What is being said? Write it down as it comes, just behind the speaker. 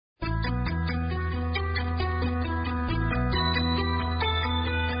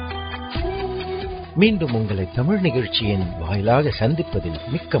மீண்டும் உங்களை தமிழ் நிகழ்ச்சியின் வாயிலாக சந்திப்பதில்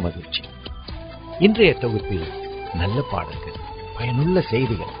மிக்க மகிழ்ச்சி. இன்றைய தொகுப்பில் நல்ல பாடல்கள், பயனுள்ள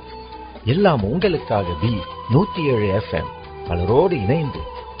செய்திகள் எல்லாம் உங்களுக்காக B107 FM பலரோடு இணைந்து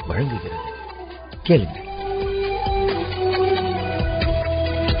வழங்குகிறது. கேளுங்கள்.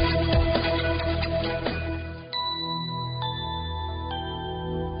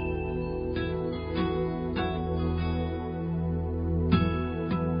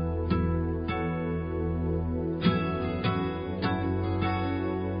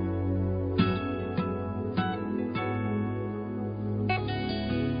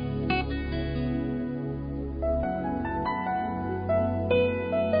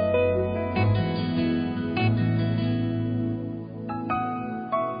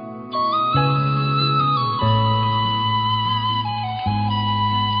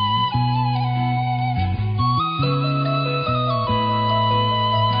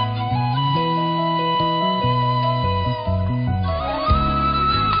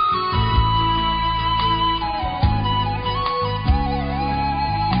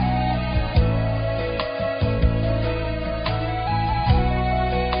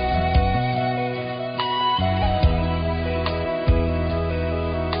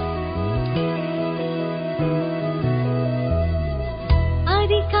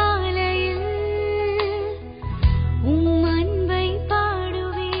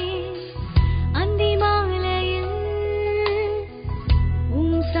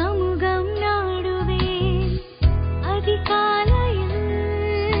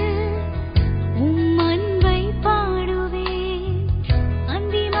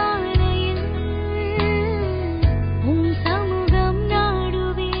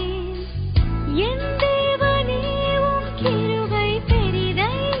 என் தேவனே உம் கிருபை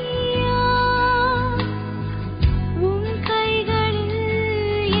பெரிதையா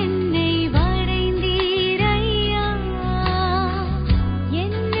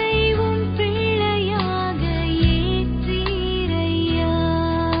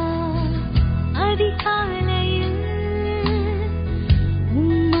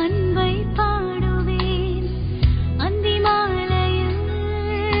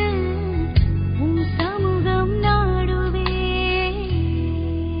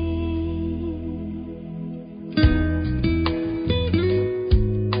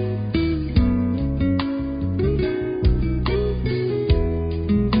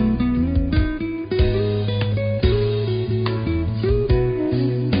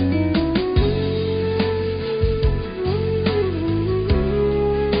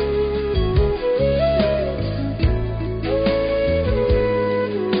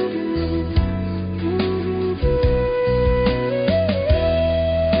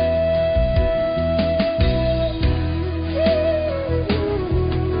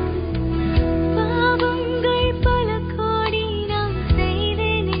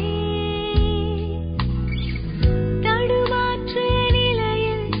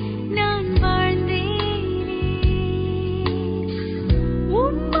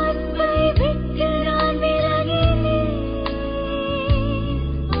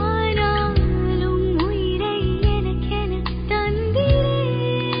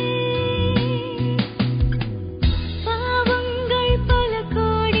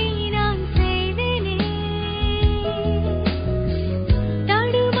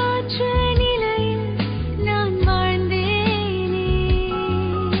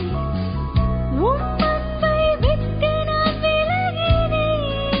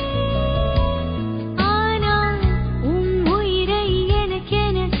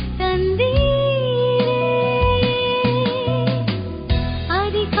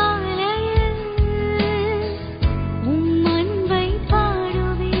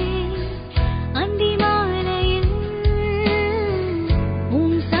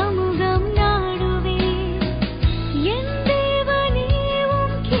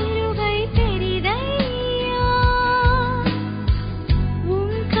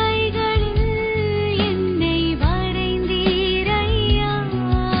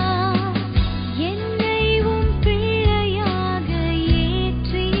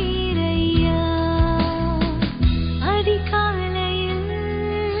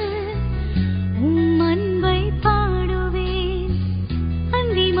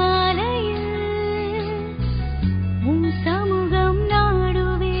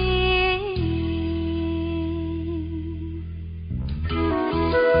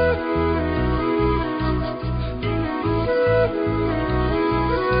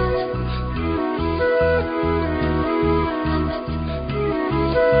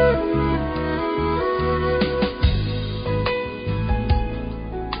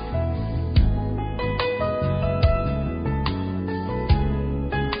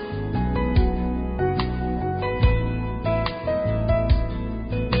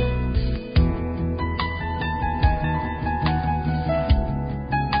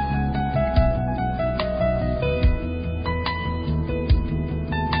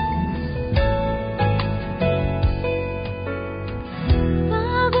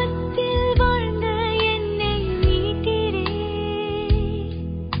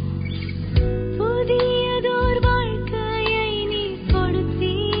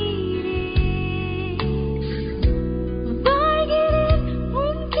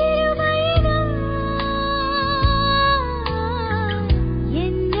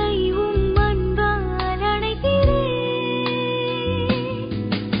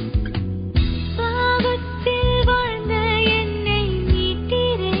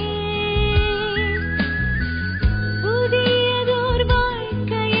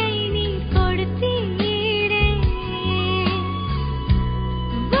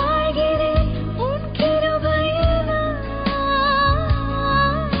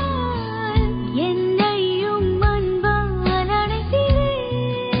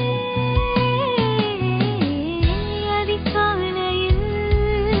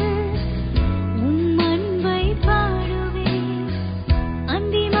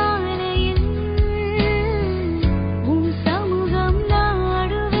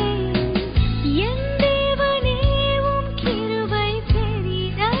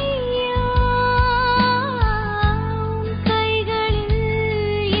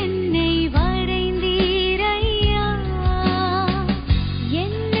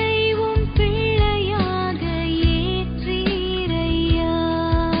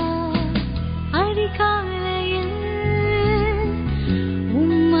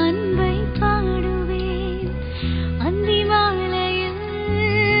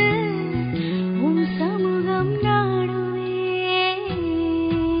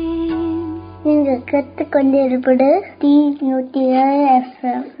கேட்டுக்கொண்டிருப்பது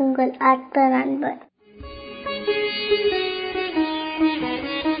T107 உங்கள் ஆத்ம நண்பர்.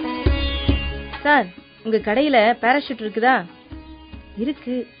 சார், உங்க கடையில பாராசூட் இருக்குதா?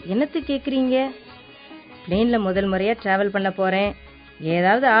 இருக்கு. என்னத்து கேக்குறீங்க? பிளேன்ல முதல் முறையா டிராவல் பண்ண போறேன்.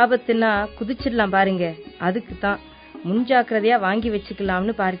 ஏதாவது ஆபத்துன்னா குதிச்சிடலாம் பாருங்க. அதுக்கு தான் முன்ஜாக்கிரதையா வாங்கி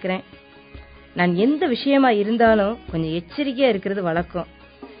வச்சுக்கலாம்னு பார்க்கிறேன். நான் எந்த விஷயமா இருந்தாலும் கொஞ்சம் எச்சரிக்கையா இருக்கிறது வழக்கம்.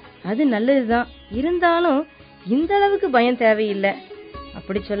 அது நல்லதுதான். இருந்தாலும் இந்த அளவுக்கு பயம் தேவையில்லை.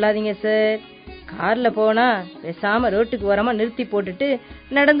 அப்படி சொல்லாதீங்க சார். கார்ல போனா பேசாம ரோட்டுக்கு ஓரமா நிறுத்தி போட்டுட்டு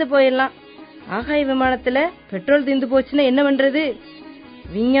நடந்து போயிடலாம். ஆகாய விமானத்துல பெட்ரோல் தீர்ந்து போச்சுன்னா என்ன பண்றது?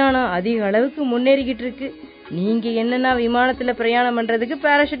 விஞ்ஞானம் அதிக அளவுக்கு முன்னேறிக்கிட்டு இருக்கு. நீங்க என்னன்னா விமானத்துல பிரயாணம் பண்றதுக்கு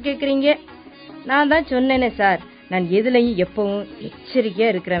பாராசூட் கேக்குறீங்க. நான் தான் சொன்னேனே சார், நான் எதுலையும் எப்பவும் எச்சரிக்கையா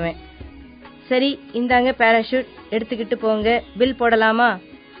இருக்கிறவன். சரி, இந்தாங்க பாராசூட், எடுத்துக்கிட்டு போங்க. பில் போடலாமா?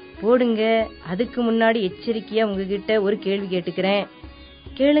 போடுங்க. அதுக்கு முன்னாடி எச்சரிக்கையா உங்ககிட்ட ஒரு கேள்வி கேட்டுக்கிறேன்.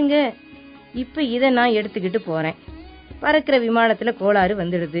 கேளுங்க. இப்ப இதை நான் எடுத்துக்கிட்டு போறேன். பறக்கிற விமானத்துல கோளாறு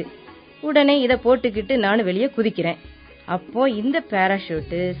வந்துடுது. உடனே இதை போட்டுக்கிட்டு நான் வெளியே குதிக்கிறேன். அப்போ இந்த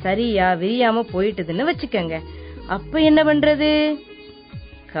பாராசூட் சரியா விரியாம போயிட்டுதுன்னு வச்சுக்கங்க. அப்ப என்ன பண்றது?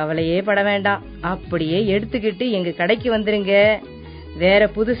 கவலையே பட வேண்டாம். அப்படியே எடுத்துக்கிட்டு எங்க கடைக்கு வந்துருங்க. வேற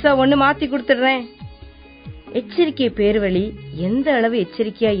புதுசா ஒண்ணு மாத்தி கொடுத்துடுறேன். எச்சரிக்கை பேர்வழி எந்த அளவு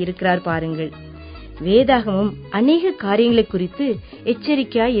எச்சரிக்கையா இருக்கிறார் பாருங்கள். வேதாகமும் அநேக காரியங்களை குறித்து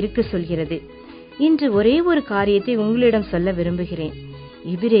எச்சரிக்கையா இருக்க சொல்கிறது. இன்று ஒரே ஒரு காரியத்தை உங்களிடம் சொல்ல விரும்புகிறேன்.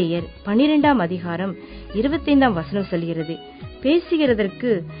 எபிரேயர் 12ஆம் அதிகாரம் 25ஆம் வசனம் சொல்கிறது,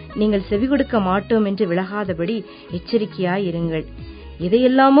 பேசுகிறதற்கு நீங்கள் செவி கொடுக்க மாட்டோம் என்று விலகாதபடி எச்சரிக்கையாய் இருங்கள்.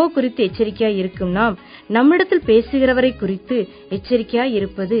 இதையெல்லாமோ குறித்து எச்சரிக்கையாய் இருக்கும் நாம் நம்மிடத்தில் பேசுகிறவரை குறித்து எச்சரிக்கையாய்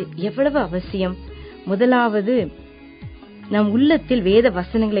இருப்பது எவ்வளவு அவசியம். முதலாவது, நம் உள்ளத்தில் வேத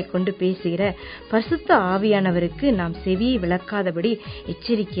வசனங்களை கொண்டு பேசுகிற பரிசுத்த ஆவியானவருக்கு நாம் செவியை விளக்காதபடி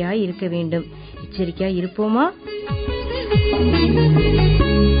எச்சரிக்கையாய் இருக்க வேண்டும். எச்சரிக்கையாய் இருப்போமா?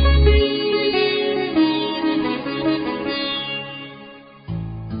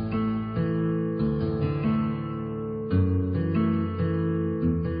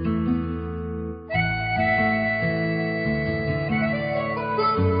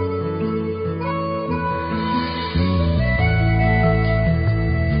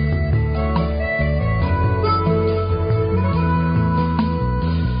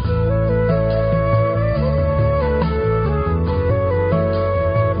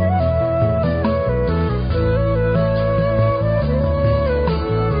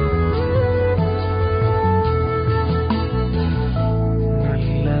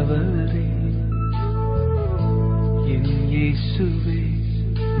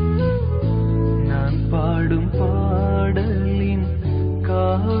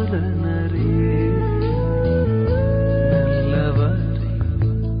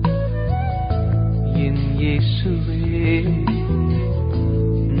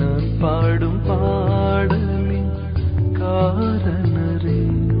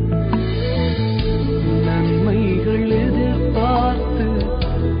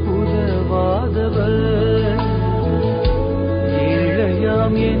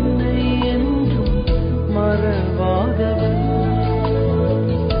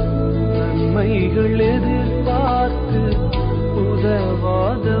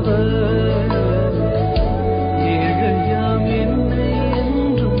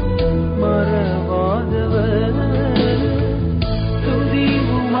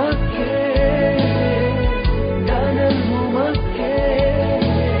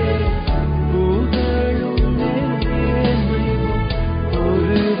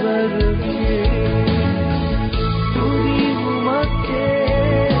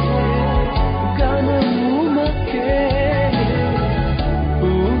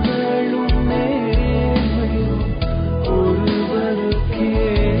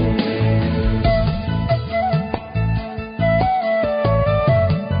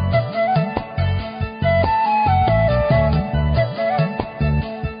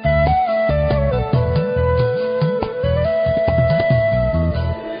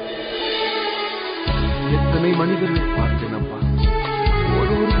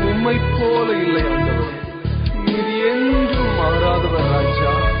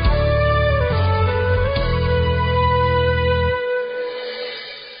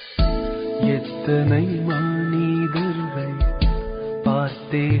 எத்தனை மனிதர்கள்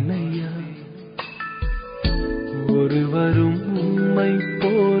பார்த்தேனையா, ஒருவரும் உம்மை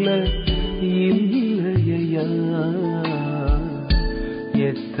போல இல்லையா.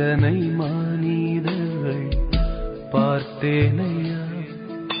 எத்தனை மனிதர்கள் பார்த்தேனையா,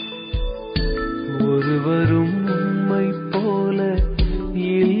 ஒருவர்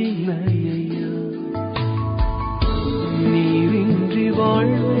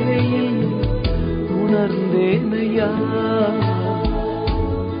மறவேனையா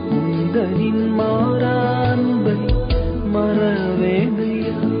உந்தனின் மாறான்பை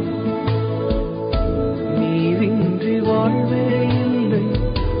மறவேனையா நீரின்றி வாழ்வே இல்லை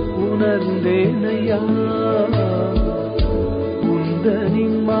உணர்ந்தேனையா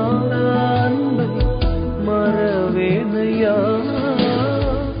உந்தனின் மாறான்பை மறவேனையா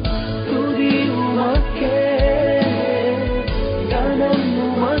துதி உமக்கே கனம்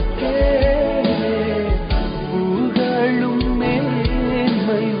உமக்கே புகழும்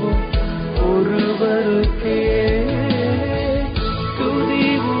மேன்மையும் ஒருவருக்கே துதி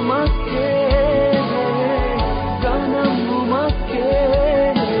உமக்கே கனம் உமக்கே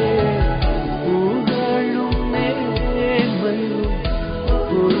புகழும் மேன்மையும்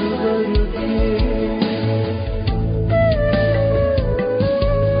ஒருவருக்கே.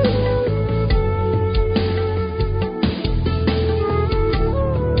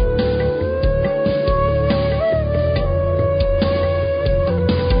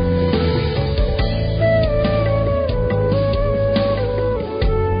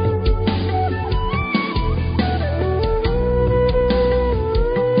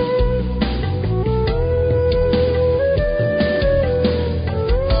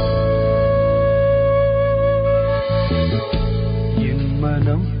 என்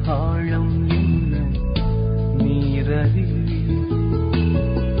மனம் ஆழம் என்ன நீரறிவீர்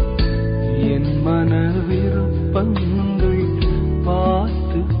என் மன விருப்பங்கள்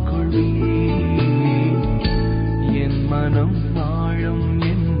பார்த்துக் கொள்வீர் என் மனம் ஆழம்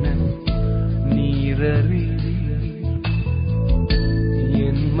என்ன நீரறிவீர்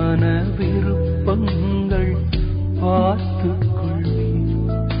என் மன விருப்பங்கள் பார்த்துக் கொள்வீர்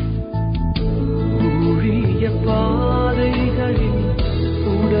ஊழிய பாதைகளில்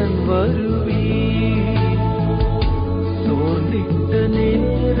உடன் வருவீர் சோர்ந்திட்ட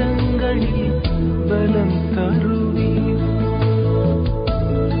நேரங்களில் பலம் தருவீர்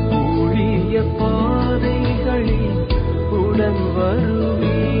ஊழிய பாதைகளில் உடன்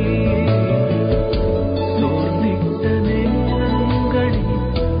வருவீர் சோர்ந்திட்ட நேரங்களில்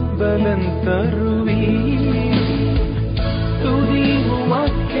பலம் தருவீர் துதி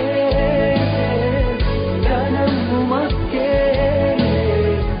உமக்கே கனம் உமக்கே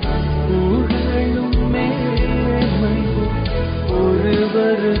புகழும் மேன்மையும்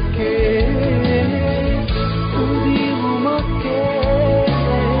ஒருவருக்கே துதி உமக்கே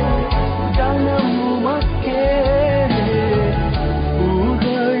கனம் உமக்கே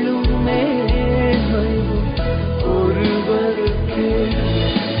புகழும் மேன்மையும் ஒருவருக்கே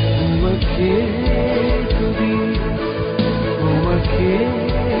உமக்கே துதி உமக்கே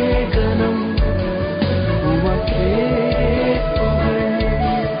கனம் உமக்கே புகழ்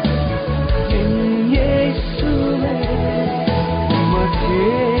என் இயேசுவே உமக்கே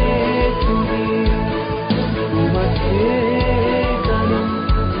துதி உமக்கே கனம்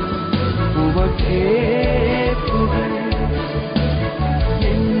உமக்கே புகழ்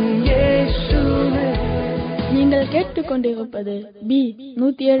என் இயேசுவே. நீங்கள் கேட்டுக்கொண்டிருப்பது பி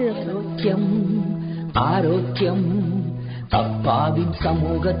 107. ஆரோக்கியம் ஆரோக்கியம் அப்பாவின்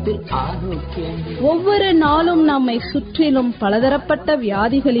சமூகத்தில் ஆரோக்கியம். ஒவ்வொரு நாளும் நம்மை சுற்றிலும் பலதரப்பட்ட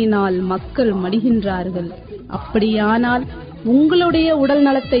வியாதிகளினால் மக்கள் மடிகின்றார்கள். அப்படியானால் உங்களுடைய உடல்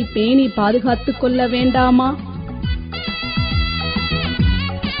நலத்தை பேணி பாதுகாத்துக் கொள்ள வேண்டாமா?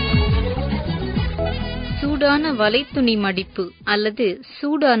 சூடான வலைத்துணி மடிப்பு அல்லது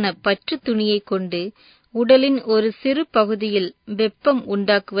சூடான பற்று துணியை கொண்டு உடலின் ஒரு சிறு பகுதியில் வெப்பம்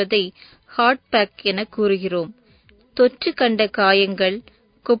உண்டாக்குவதை ஹாட் பேக் என கூறுகிறோம். தொற்று கண்ட காயங்கள்,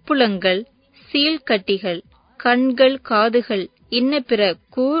 கொப்புளங்கள், சீழ்கட்டிகள், கண்கள், காதுகள் இன்ன பிற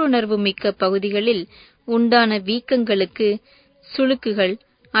கூருணர்வு மிக்க பகுதிகளில் உண்டான வீக்கங்களுக்கு, சுளுக்குகள்,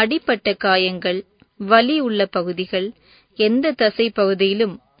 அடிபட்ட காயங்கள், வலி உள்ள பகுதிகள், எந்த தசை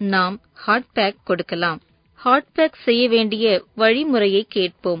பகுதியிலும் நாம் ஹாட் பேக் கொடுக்கலாம். ஹாட் பேக் செய்ய வேண்டிய வழிமுறையை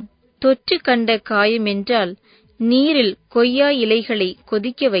கேட்போம். தொற்று கண்ட காயம் என்றால் நீரில் கொய்யா இலைகளை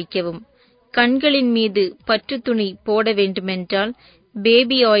கொதிக்க வைக்கவும். கண்களின் மீது பற்று துணி போட வேண்டுமென்றால்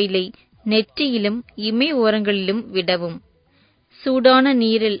பேபி ஆயிலை நெற்றியிலும் இமை ஓரங்களிலும் விடவும். சூடான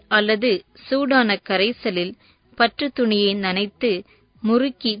நீரில் அல்லது சூடான கரைசலில் பற்று துணியை நனைத்து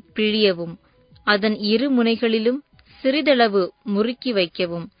முறுக்கி பிழியவும். அதன் இரு முனைகளிலும் சிறிதளவு முறுக்கி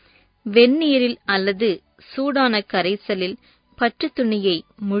வைக்கவும். வெந்நீரில் அல்லது சூடான கரைசலில் பற்று துணியை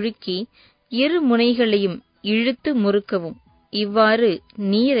முழுக்கி இரு முனைகளையும் இழுத்து முறுக்கவும். இவ்வாறு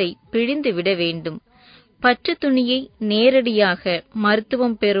நீரை பிழிந்து விட வேண்டும். பற்று துணியை நேரடியாக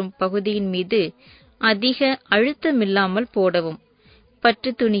மருத்துவம் பெறும் பகுதியின் மீது அதிக அழுத்தமில்லாமல் போடவும்.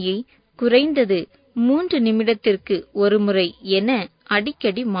 பற்று துணியை குறைந்தது 3 நிமிடத்திற்கு ஒருமுறை என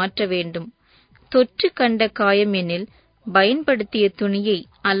அடிக்கடி மாற்ற வேண்டும். தொற்று கண்ட காயம் எனில் பயன்படுத்திய துணியை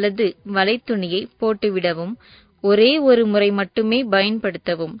அல்லது வலைத்துணியை போட்டுவிடவும், ஒரே ஒரு முறை மட்டுமே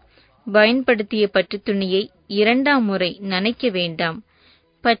பயன்படுத்தவும். பயன்படுத்திய பற்றுத் துணியை 2ஆம் முறை நனைக்க வேண்டாம்.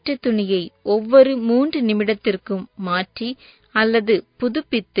 பற்றுத் துணியை ஒவ்வொரு 3 நிமிடத்திற்கும் மாற்றி அல்லது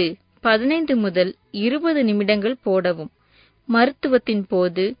புதுப்பித்து 15 முதல் 20 நிமிடங்கள் போடவும். மருத்துவத்தின்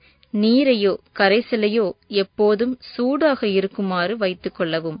போது நீரையோ கரைசலையோ எப்போதும் சூடாக இருக்குமாறு வைத்துக்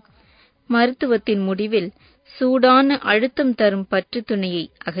கொள்ளவும். மருத்துவத்தின் முடிவில் சூடான அழுத்தம் தரும் பற்றுத் துணியை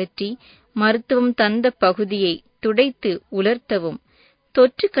அகற்றி மருத்துவம் தந்த பகுதியை துடைத்து உலர்த்தவும்.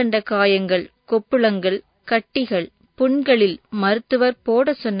 தொற்று கண்ட காயங்கள், கொப்புளங்கள், கட்டிகள், புண்களில் மருத்துவர்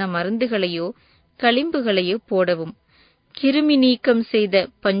போட சொன்ன மருந்துகளையோ களிம்புகளையோ போடவும். கிருமி நீக்கம் செய்த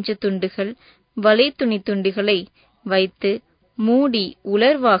பஞ்சு துண்டுகள், வலைத்துணி துண்டுகளை வைத்து மூடி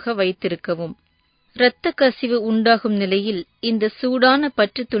உலர்வாக வைத்திருக்கவும். இரத்த கசிவு உண்டாகும் நிலையில் இந்த சூடான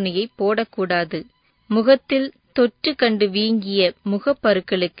பற்று துணியை போடக்கூடாது. முகத்தில் தொற்று கண்டு வீங்கிய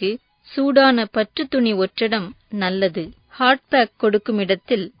முகப்பருக்களுக்கு சூடான பற்று துணி ஒற்றடம் நல்லது. ஹார்ட் பேக் கொடுக்கும்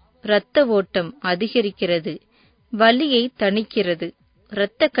இடத்தில் இரத்த ஓட்டம் அதிகரிக்கிறது, வலியை தணிக்கிறது,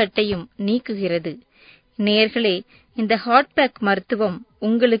 இரத்த கட்டையும் நீக்குகிறது. நேயர்களே, இந்த ஹார்ட் பேக் மருத்துவம்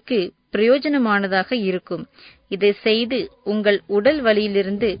உங்களுக்கு பிரயோஜனமானதாக இருக்கும். இதை செய்து உங்கள் உடல்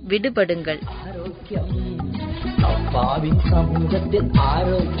வலியிலிருந்து விடுபடுங்கள். ஆரோக்கியம் அப்பாவின் சமூகத்தில்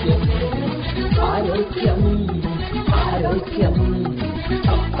ஆரோக்கியம், ஆரோக்கியம், ஆரோக்கியம்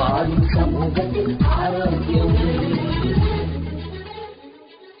அப்பாவின் சமூகத்தில் ஆரோக்கியம்.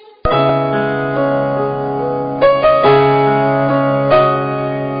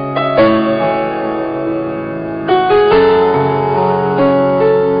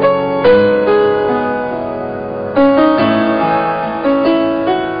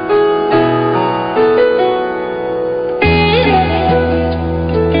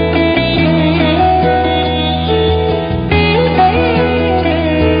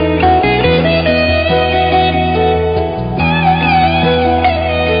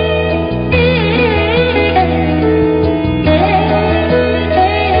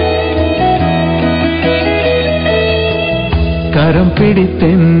 கரம்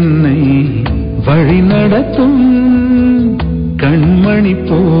பிடித்தென்னை வழி நடத்தும் கண்மணி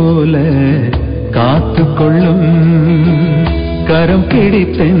போல காத்துக்கொள்ளும். கரம்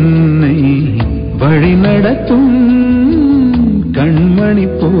பிடித்தென்னை வழி நடத்தும் கண்மணி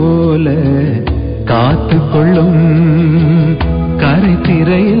போல காத்துக்கொள்ளும். கரை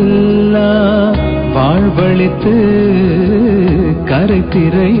திரையில்லா வாழ்வழித்து, கரை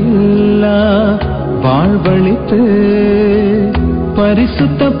திரையில்லா வாழ்வழித்து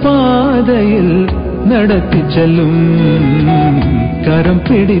பரிசுத்த பாதையில் நடத்தி செல்லும். கரம்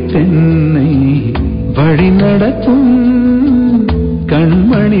பிடித்தென்னை வழி நடத்தும்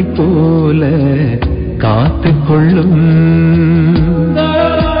கண்மணி போல காத்துக்கொள்ளும்.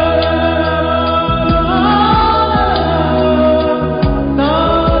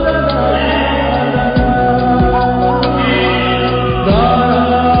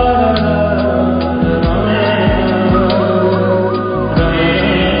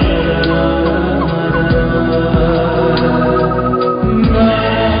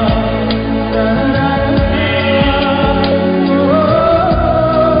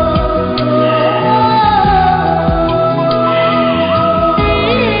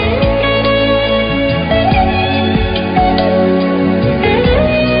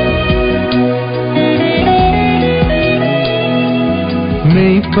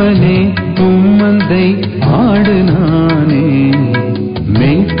 மெய்ப்பனே உம்மந்தை ஆடு நானே,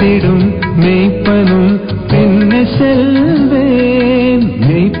 மெய்த்திடும் மெய்ப்பனும் பின்ன செல்வேன்.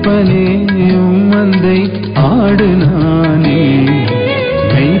 மெய்ப்பனே உம்மந்தை ஆடு நானே,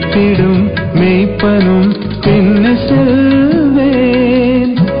 மெய்த்திடும் மெய்ப்பனும் பின்ன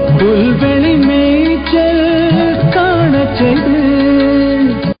செல்வேன். புல்வெளி மேய்ச்சல் காணச் செய்து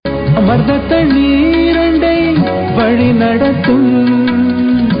அமர்ந்த தண்ணீரண்டை வழி நடத்தும்.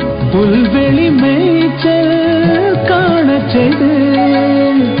 புல்வெளி மேய்ச்சல் காணச் செய்து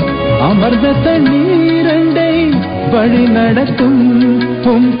அமர்ந்த தண்ணீரண்டை வழி நடத்தும்.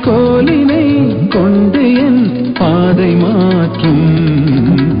 உம் கோலினை கொண்டு என் பாதை மாற்றும்.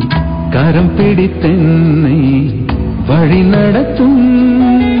 கரம் பிடித்தென்னை வழி நடத்தும்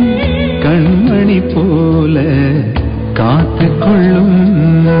கண்மணி போல காத்துக்கொள்ளும்.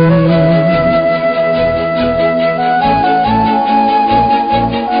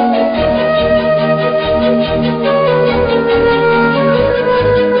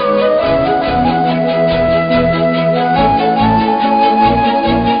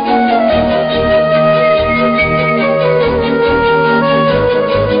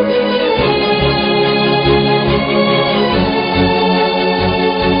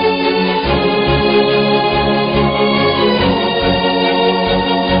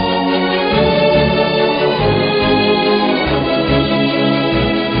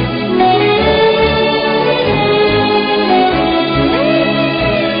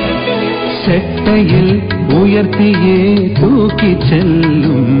 செட்டையில் உயர்த்தியே தூக்கிச்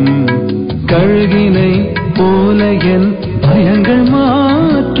செல்லும் கழுகினை போல என் பயங்கள்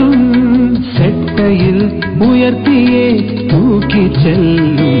மாற்றும். செட்டையில் உயர்த்தியே தூக்கிச்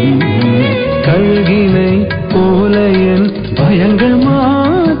செல்லும் கழுகினை போல என் பயங்கள்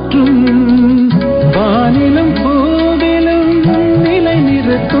மாற்றும். வானிலும் பூவிலும் நிலை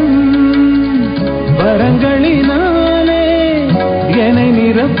நிறுத்தும் வரங்களினாலே என்னை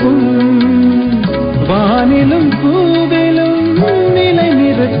நிரப்பும். வானிலும் பூவிலும் நிலை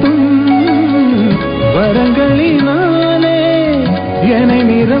நிறுத்தும் வரங்களினாலே என்னை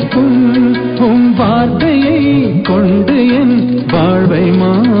நிரப்பும். உம் வார்த்தையை கொண்டு என் வாழ்வை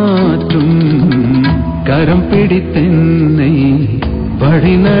மாற்றும். கரம் பிடித்தென்னை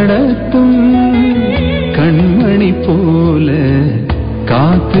வழி நடத்தும் கண்மணி போல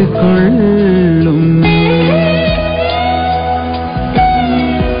காத்து கொள்ளும்.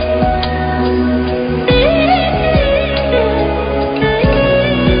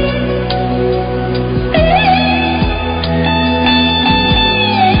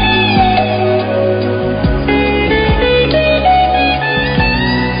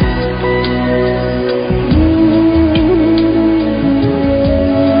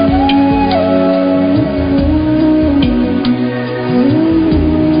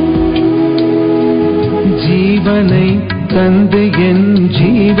 தந்து என்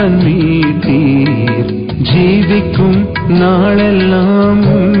ஜீவன் மீட்டீர். ஜீவிக்கும் நாளெல்லாம்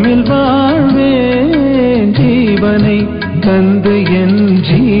உம்மில் வாழ்வேன். ஜீவனை தந்து என்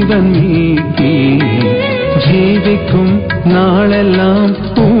ஜீவன் மீட்டீர். ஜீவிக்கும் நாளெல்லாம்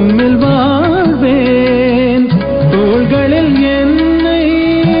உம்மில் வாழ்வேன். தோள்களில் என்னை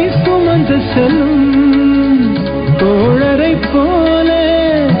சுமந்து செல்லும் தோழரை போல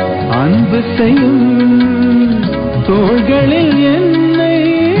அன்பு செய்யும். தோள்களில் என்னை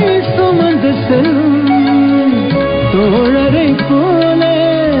சுமந்து செல்லும் தோழரை போல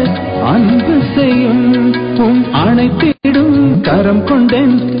அன்பு செய்யும். உம் அணைத்திடும் கரம்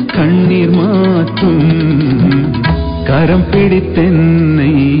கொண்டேன் கண்ணீர் மாற்றும். கரம்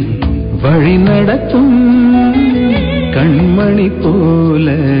பிடித்தென்னை வழி நடத்தும் கண்மணி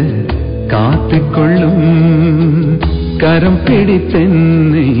போல காத்துக் கொள்ளும். கரம்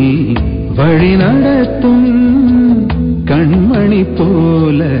பிடித்தென்னை வழி நடத்தும் கண்மணி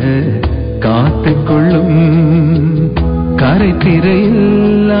போல காத்துக் கொள்ளும். கரை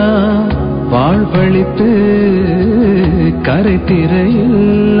திரையில்லா வாழ்வழித்து கரை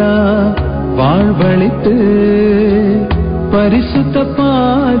திரையில்லா வாழ்வழித்து பரிசுத்த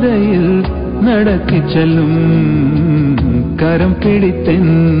பாதையில் நடத்தி செல்லும். கரம்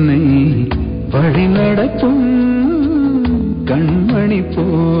பிடித்தென்னை வழி நடத்தும் கண்மணி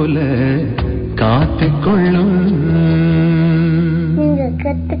போல காத்துக் கொள்ளும். நீங்கள்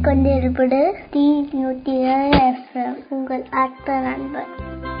கேட்டுக்கொண்டிருப்பது T107 உங்கள் ஆத்ம நண்பர்.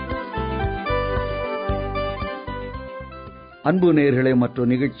 அன்பு நேயர்களே, மற்றொரு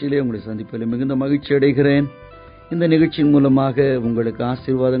நிகழ்ச்சியிலே உங்களை சந்திப்பதில் மிகுந்த மகிழ்ச்சி அடைகிறேன். இந்த நிகழ்ச்சியின் மூலமாக உங்களுக்கு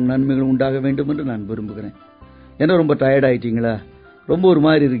ஆசீர்வாதம் நன்மைகள் உண்டாக வேண்டும் என்று நான் விரும்புகிறேன். ஏன்னா ரொம்ப டயர்ட் ஆயிட்டீங்களா, ரொம்ப ஒரு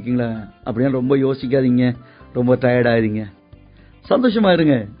மாதிரி இருக்கீங்களா அப்படின்னு ரொம்ப யோசிக்காதீங்க. ரொம்ப டயர்ட் ஆயிடுங்க, சந்தோஷமா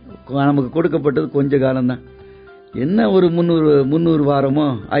இருங்க. நமக்கு கொடுக்கப்பட்டது கொஞ்ச காலம்தான். என்ன ஒரு 300 வாரமோ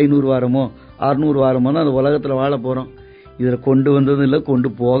 500 வாரமோ 600 வாரமோ தான் அந்த உலகத்தில் வாழ போகிறோம். இதில் கொண்டு வந்ததும் இல்லை, கொண்டு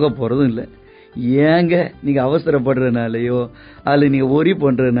போக போகிறதும் இல்லை. ஏங்க நீங்கள் அவசரப்படுறதுனாலையோ அதில் நீங்கள் ஒரி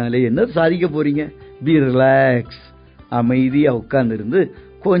பண்ணுறதுனாலே என்ன சாதிக்க போகிறீங்க? பி ரிலாக்ஸ், அமைதியாக உட்காந்துருந்து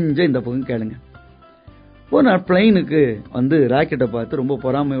கொஞ்சம் இந்த பக்கம் கேளுங்க. நான் பிளைனுக்கு ராக்கெட்டை பார்த்து ரொம்ப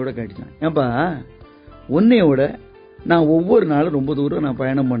பொறாமையோட காட்டிட்டேன். ஏன்பா, உன்னையோட நான் ஒவ்வொரு நாளும் ரொம்ப தூரம் நான்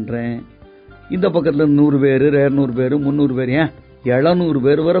பயணம் பண்ணுறேன். இந்த பக்கத்தில் 100 பேர் 200 பேர் 300 பேர் ஏன் 700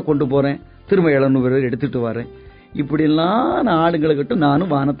 பேர் வரை கொண்டு போகிறேன். திரும்ப 700 பேர் எடுத்துகிட்டு வரேன். இப்படிலாம் நான் ஆளுங்களை கிட்ட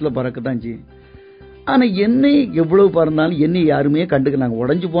நானும் வானத்தில் பறக்கத்தான் செய்யும். ஆனால் என்னை எவ்வளவு பறந்தாலும் என்னை யாருமே கண்டுக்கிறாங்க.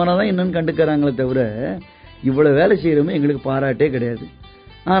 உடஞ்சி போனாதான் என்னன்னு கண்டுக்கிறாங்களே தவிர இவ்வளோ வேலை செய்கிறோமே எங்களுக்கு பாராட்டே கிடையாது.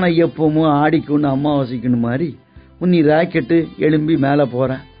 ஆனால் எப்பவும் ஆடிக்கொண்டு அமாவாசைக்குன்னு மாதிரி நீ ராக்கெட்டு எழும்பி மேலே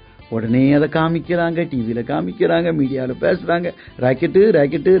போகிறேன், உடனே அதை காமிக்கிறாங்க, டிவியில் காமிக்கிறாங்க, மீடியாவில் பேசுகிறாங்க, ராக்கெட்டு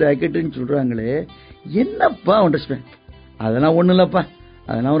ராக்கெட்டு ராக்கெட்டுன்னு சொல்கிறாங்களே, என்னப்பா அண்டர்ஸ்டாண்ட்? அதெல்லாம் ஒன்றும் இல்லைப்பா,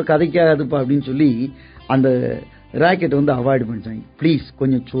 அதெல்லாம் ஒரு கதைக்காகாதுப்பா அப்படின்னு சொல்லி அந்த ராக்கெட்டை அவாய்டு பண்ணிட்டாங்க. ப்ளீஸ்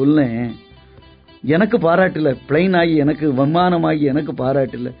கொஞ்சம் சொல்லேன், எனக்கு பாராட்டில்லை, பிளைன் ஆகி எனக்கு விமானமாகி எனக்கு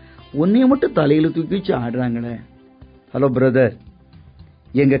பாராட்டில்லை, உன்னைய மட்டும் தலையில் தூக்கி வச்சு ஆடுறாங்களே. ஹலோ பிரதர்,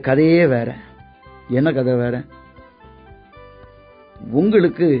 எங்கள் கதையே வேற. என்ன கதை வேற?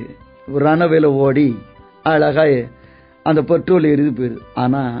 உங்களுக்கு ரணவேல ஓடி அழகா அந்த பெட்ரோல் எரிது போயிடுது.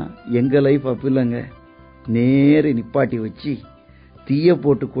 ஆனால் எங்கள் லைஃப் அப்படி இல்லைங்க. நேர நிப்பாட்டி வச்சு தீய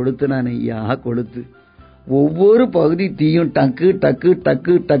போட்டு கொளுத்து நான் கொளுத்து ஒவ்வொரு பகுதி தீயும் டக்கு டக்கு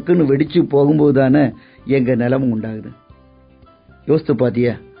டக்கு டக்குன்னு வெடிச்சு போகும்போது தானே எங்க நிலைமை உண்டாகுது. யோசித்து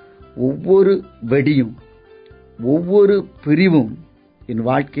பாத்தியா? ஒவ்வொரு வெடியும் ஒவ்வொரு பிரிவும் என்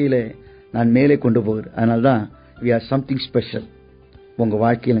வாழ்க்கையில நான் மேலே கொண்டு போகிறேன். அதனால்தான் we are something special. உங்க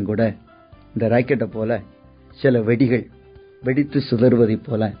வாழ்க்கையிலும் கூட இந்த ராக்கெட்டை போல சில வெடிகள் வெடித்து சிதறுவதை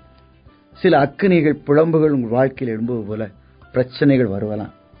போல, சில அக்கினிகள் புலம்புகள் உங்கள் வாழ்க்கையில் எழும்புவது போல பிரச்சனைகள்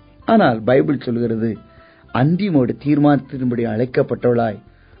வருவலாம். ஆனால் பைபிள் சொல்கிறது, அந்திமோடு தீர்மானத்தின்படி அழைக்கப்பட்டவளாய்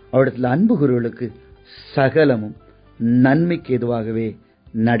அவரிடத்தில் அன்பு கூறுவர்களுக்கு சகலமும் நன்மைக்கு எதுவாகவே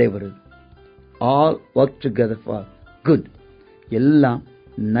நடைபெறுது. All work together for good. எல்லாம்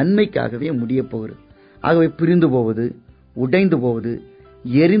நன்மைக்காகவே முடிய போகிறது. ஆகவே பிரிந்து போவது, உடைந்து போவது,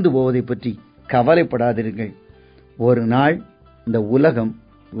 எரிந்து போவதை பற்றி கவலைப்படாதீர்கள். ஒரு நாள் இந்த உலகம்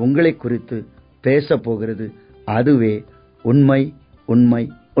உங்களை குறித்து பேச போகிறது. அதுவே உண்மை உண்மை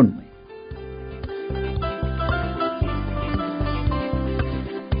உண்மை.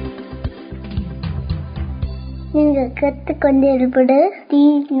 நீங்கள் கேட்டுக்கொண்டிருப்பது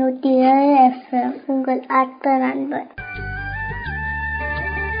T107 உங்கள் ஆத்ம நண்பர்.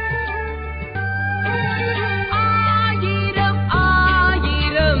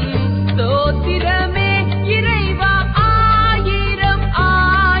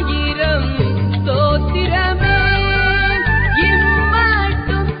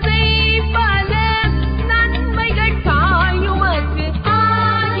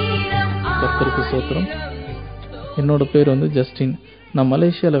 சோத்திரம். என்னோட பேர் ஜஸ்டின். நான்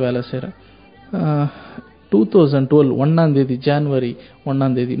மலேசியாவில் வேலை செய்கிறேன். 2012 1 ஜனவரி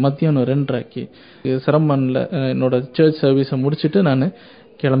 1 மத்தியானம் 2:30 சிரமனில் என்னோட சர்ச் சர்வீஸை முடிச்சுட்டு நான்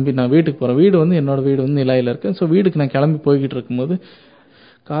வீட்டுக்கு போகிறேன். வீடு என்னோட வீடு நிலையில் இருக்கேன். ஸோ வீட்டுக்கு நான் கிளம்பி போய்கிட்டு இருக்கும்போது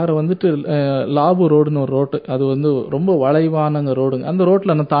காரை லாபு ரோடுன்னு ஒரு ரோட்டு, அது ரொம்ப வளைவானங்க ரோடுங்க. அந்த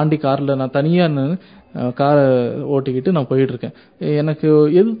ரோட்டில் நான் தாண்டி காரில் நான் தனியாக காரை ஓட்டிக்கிட்டு நான் போயிட்டு இருக்கேன். எனக்கு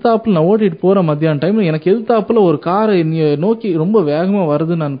எதிர்த்தாப்புல நான் ஓட்டிட்டு போகிற மத்தியான டைமில் எனக்கு எதிர்த்தாப்புல ஒரு காரை நோக்கி ரொம்ப வேகமாக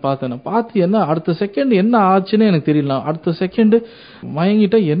வருது. நான் பார்த்து என்ன அடுத்த செகண்ட் என்ன ஆச்சுன்னு எனக்கு தெரியல. அடுத்த செகண்ட்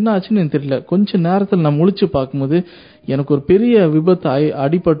மயங்கிட்டா என்ன ஆச்சுன்னு எனக்கு தெரியல. கொஞ்சம் நேரத்தில் நான் முழிச்சு பார்க்கும்போது எனக்கு ஒரு பெரிய விபத்து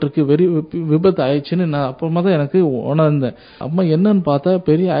அடிபட்டிருக்கு, விபத்து ஆயிடுச்சுன்னு நான் அப்புறமா தான் எனக்கு உணர்ந்தேன். அம்மா என்னன்னு பார்த்தா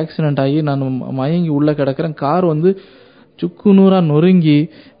பெரிய ஆக்சிடென்ட் ஆகி நான் மயங்கி உள்ள கிடக்கிறேன். கார் சுக்குநூறா நொறுங்கி,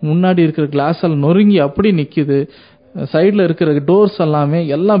 முன்னாடி இருக்கிற கிளாஸ் எல்லாம் நொறுங்கி அப்படி நிக்குது. சைடில் இருக்கிற டோர்ஸ்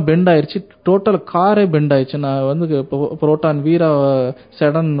எல்லாம் பெண்ட் ஆயிடுச்சு. டோட்டல் காரே பெண்ட் ஆயிடுச்சு. நான் புரோட்டான் வீரா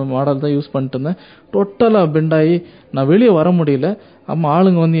செடன் மாடல் தான் யூஸ் பண்ணிட்டு இருந்தேன். டோட்டலாக பெண்ட் ஆகி நான் வெளியே வர முடியல. அம்மா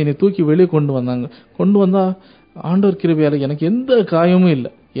ஆளுங்க என்னை தூக்கி வெளியே கொண்டு வந்தாங்க. கொண்டு வந்தா ஆண்டவர் கிருபையால எனக்கு எந்த காயமும்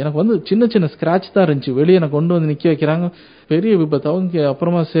இல்லை. எனக்கு சின்ன சின்ன ஸ்கிராட்ச் தான் இருந்துச்சு. வெளியே நான் கொண்டு நிக்க வைக்கிறாங்க. பெரிய விபத்து. அவங்க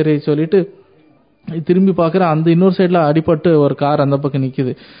அப்புறமா சரி சொல்லிட்டு திரும்பி பார்க்குறேன். அந்த இன்னொரு சைடில் அடிபட்டு ஒரு கார் அந்த பக்கம்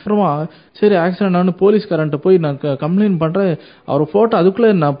நிற்குது. அப்புறமா சரி ஆக்சிடென்ட் ஆனு போலீஸ்காரன்ட்ட போய் நான் கம்ப்ளைண்ட் பண்ணுறேன். அவர் ஃபோட்டோ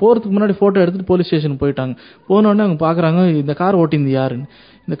அதுக்குள்ளே நான் போகிறதுக்கு முன்னாடி ஃபோட்டோ எடுத்துகிட்டு போலீஸ் ஸ்டேஷன் போயிட்டாங்க. போனோடனே அவங்க பார்க்குறாங்க, இந்த கார் ஓட்டிந்து யாருன்னு.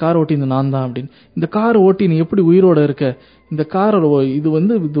 இந்த கார் ஓட்டிந்து நான் தான் அப்படின்னு. இந்த கார் ஓட்டி நீ எப்படி உயிரோட இருக்க? இந்த கார்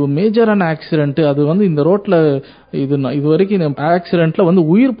இது மேஜரான ஆக்சிடென்ட். அது இந்த ரோட்டில் இது வரைக்கும் ஆக்சிடென்ட்ல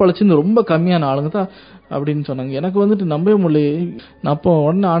உயிர் பழச்சுன்னு ரொம்ப கம்மியான ஆளுங்க தான் அப்படின்னு சொன்னாங்க. எனக்கு நம்பவே முடியல. நான் அப்போ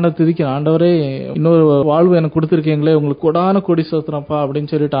உடனே ஆண்டவர் துதிக்கிறேன். ஆண்டவரே இன்னொரு வாழ்வு எனக்கு கொடுத்துருக்கீங்களே, உங்களுக்கு கொடான கொடி சோத்திரப்பா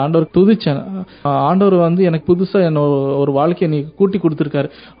அப்படின்னு சொல்லிட்டு ஆண்டவர் துதிச்சேன். ஆண்டவர் எனக்கு புதுசா என்ன ஒரு வாழ்க்கையை நீ கூட்டி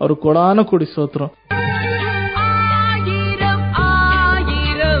கொடுத்துருக்காரு. அவரு கொடான கொடி சோத்திரம்.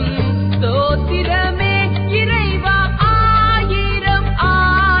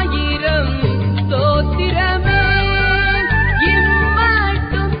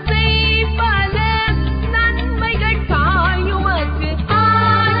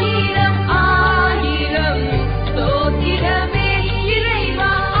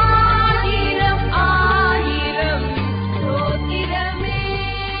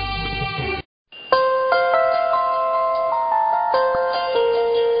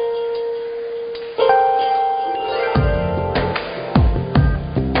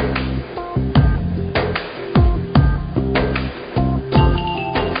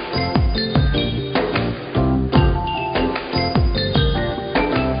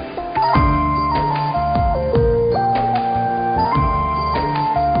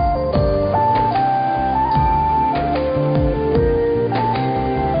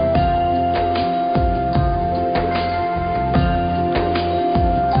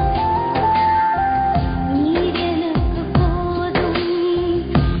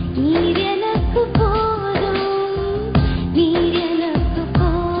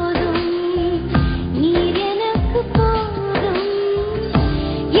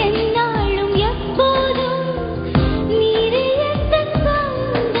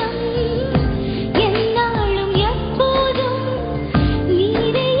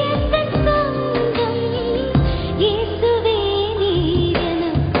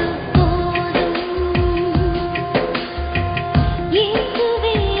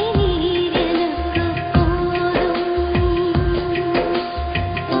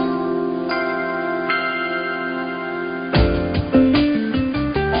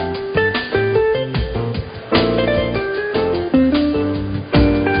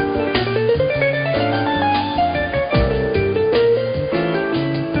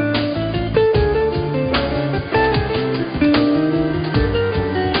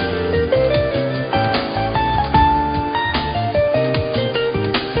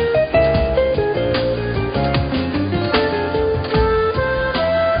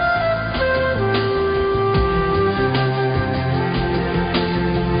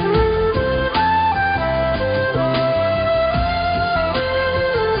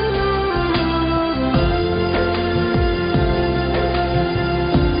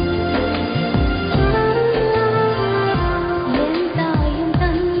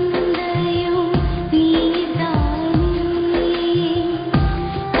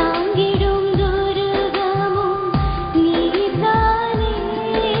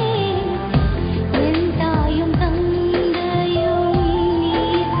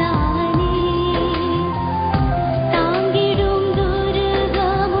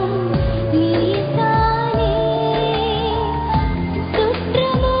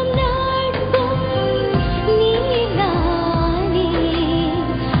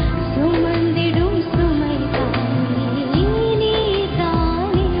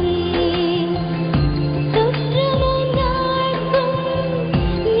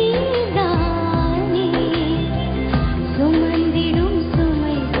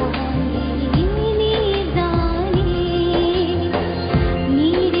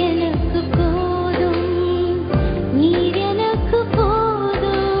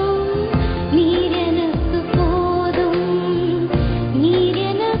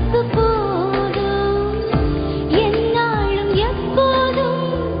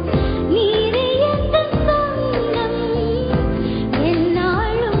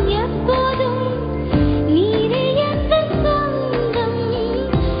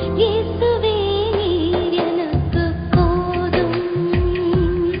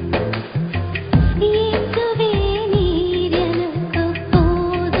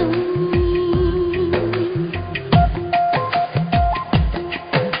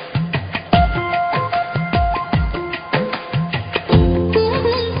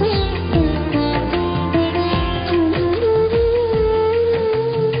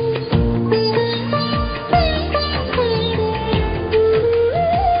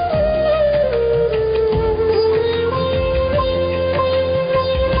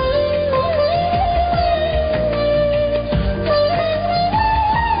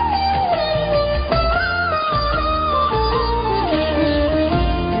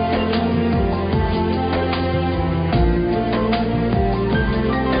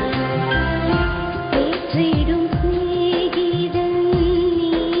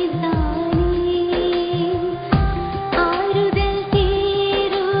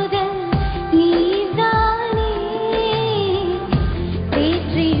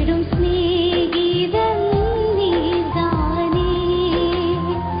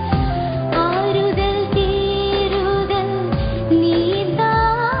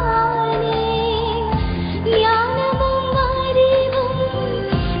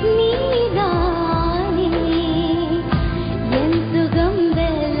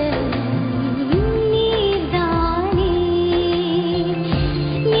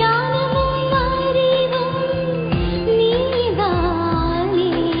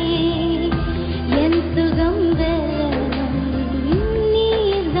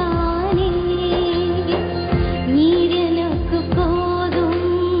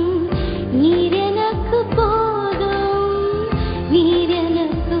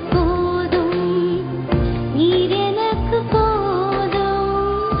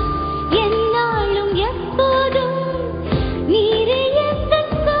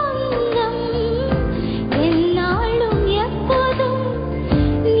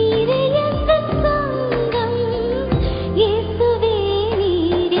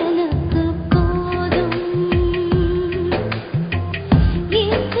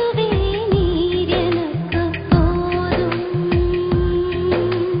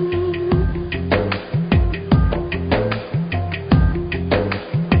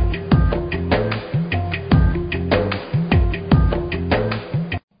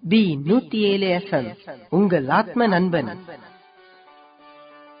 B107 FM உங்கள் ஆத்ம நண்பன்.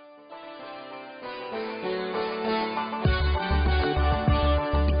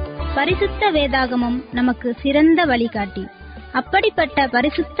 பரிசுத்த வேதாகமம் நமக்கு சிறந்த வழிகாட்டி. அப்படிப்பட்ட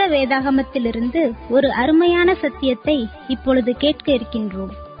பரிசுத்த வேதாகமத்திலிருந்து ஒரு அருமையான சத்தியத்தை இப்பொழுது கேட்க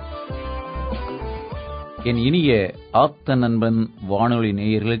இருக்கின்றோம். என் இனிய ஆப்த நண்பன் வானொலி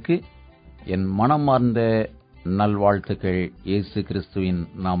நேயர்களுக்கு என் மனமார்ந்த நல்வாழ்த்துக்கள் இயேசு கிறிஸ்துவின்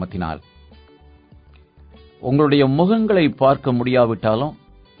நாமத்தினால். உங்களுடைய முகங்களை பார்க்க முடியாவிட்டாலும்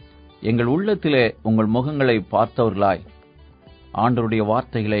எங்கள் உள்ளத்திலே உங்கள் முகங்களை பார்த்தவர்களாய் ஆண்டவருடைய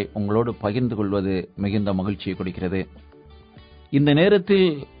வார்த்தைகளை உங்களோடு பகிர்ந்து கொள்வது மிகுந்த மகிழ்ச்சியை கொடுக்கிறது. இந்த நேரத்தில்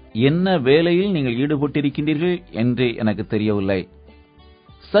என்ன வேலையில் நீங்கள் ஈடுபட்டிருக்கின்றீர்கள் என்று எனக்கு தெரியவில்லை.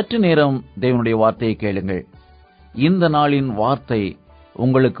 சற்று நேரம் தேவனுடைய வார்த்தையை கேளுங்கள். இந்த நாளின் வார்த்தை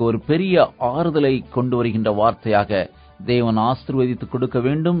உங்களுக்கு ஒரு பெரிய ஆறுதலை கொண்டு வருகின்ற வார்த்தையாக தேவன் ஆசீர்வதித்து கொடுக்க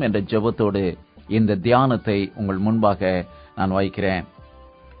வேண்டும் என்ற ஜெபத்தோடு இந்த தியானத்தை உங்கள் முன்பாக நான் வைக்கிறேன்.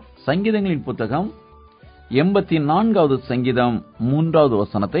 சங்கீதங்களின் புத்தகம் 84வது சங்கீதம் 3வது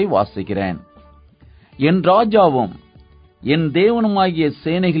வசனத்தை வாசிக்கிறேன். என் ராஜாவும் என் தேவனுமாகிய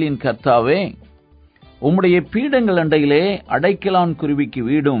சேனைகளின் கர்த்தாவே, உம்முடைய பீடங்கள் அண்டையிலே அடைக்கலான் குருவிக்கு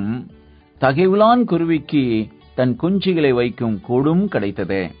வீடும் தகைவிலான் குருவிக்கு தன் குஞ்சுகளை வைக்கும் கூடும்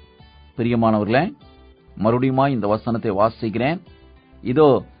கிடைத்ததே. பிரியமானவர்களே, மறுபடியும் இந்த வசனத்தை வாசிக்கிறேன். இதோ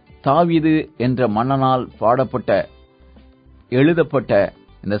தாவீது என்ற மன்னனால் எழுதப்பட்ட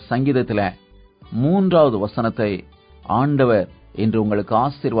இந்த சங்கீதத்தில் 3வது வசனத்தை ஆண்டவர் இன்று உங்களுக்கு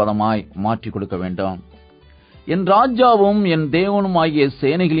ஆசீர்வாதமாய் மாற்றிக் கொடுக்க வேண்டும். என் ராஜாவும் என் தேவனுமாகிய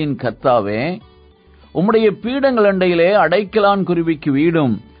சேனைகளின் கர்த்தாவே, உம்முடைய பீடங்கள் அண்டையிலே அடைக்கலான் குருவிக்கு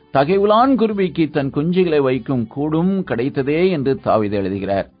வீடும் தகைவிலான் குருவிக்கு தன் குஞ்சுகளை வைக்கும் கூடும் கிடைத்ததே என்று தாவீது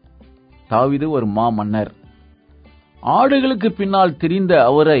எழுதுகிறார். தாவீது ஒரு மாமன்னர். ஆடுகளுக்கு பின்னால் திரிந்த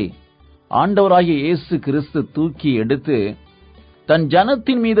அவரை ஆண்டவராகிய இயேசு கிறிஸ்து தூக்கி எடுத்து தன்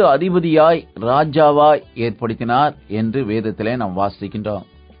ஜனத்தின் மீது அதிபதியாய் ராஜாவாய் ஏற்படுத்தினார் என்று வேதத்திலே நாம் வாசிக்கின்றோம்.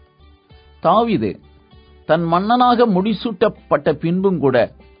 தாவீது தன் மன்னனாக முடிசூட்டப்பட்ட பின்பும் கூட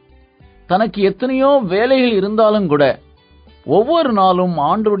தனக்கு எத்தனையோ வேலைகள் இருந்தாலும் கூட ஒவ்வொரு நாளும்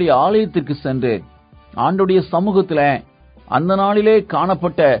ஆண்டவருடைய ஆலயத்திற்கு சென்று ஆண்டவருடைய சமூகத்தில அந்த நாளிலே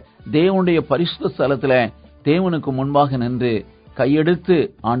காணப்பட்ட தேவனுடைய பரிசுத்த ஸ்தலத்தில தேவனுக்கு முன்பாக நின்று கையெடுத்து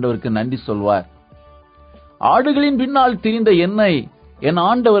ஆண்டவருக்கு நன்றி சொல்வார். ஆடுகளின் பின்னால் திரிந்த என்னை என்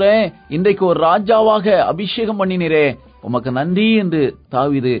ஆண்டவரே இன்றைக்கு ஒரு ராஜாவாக அபிஷேகம் பண்ணினீரே, உமக்கு நன்றி என்று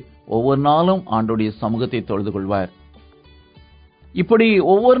தாவீது ஒவ்வொரு நாளும் ஆண்டவருடைய சமூகத்தை தொழுது கொள்வார். இப்படி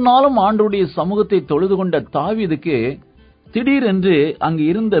ஒவ்வொரு நாளும் ஆண்டவருடைய சமூகத்தை தொழுது கொண்ட தாவீதுக்கு திடீரென்று அங்கு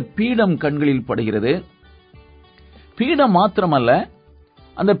இருந்த பீடம் கண்களில் படுகிறது. பீடம் மாத்திரமல்ல,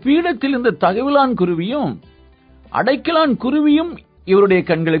 அந்த பீடத்தில் இருந்த தகைவிலான் குருவியும் அடைக்கலான் குருவியும் இவருடைய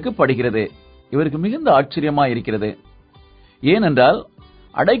கண்களுக்கு படுகிறது. இவருக்கு மிகுந்த ஆச்சரியமா இருக்கிறது. ஏனென்றால்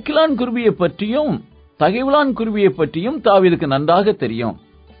அடைக்கலான் குருவியை பற்றியும் தகைவிலான் குருவியை பற்றியும் தாவீதுக்கு நன்றாக தெரியும்.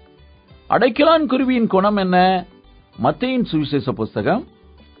 அடைக்கலான் குருவியின் குணம் என்ன? மத்தேயின் சுவிசேஷ புஸ்தகம்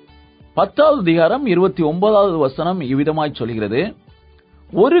 10வது அதிகாரம் 29வது வசனம் இவ்விதமாய் சொல்கிறது,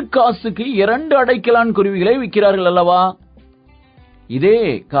 ஒரு காசுக்கு 2 அடைக்கலான் குருவிகளை விற்கிறார்கள் அல்லவா? இதே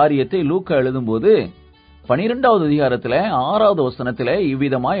காரியத்தை லூக்கா எழுதும்போது 12வது அதிகாரத்தில் 6வது வசனத்தில்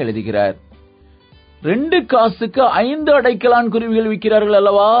இவ்விதமாய் எழுதுகிறார், 2 காசுக்கு 5 அடைக்கலான் குருவிகள் விற்கிறார்கள்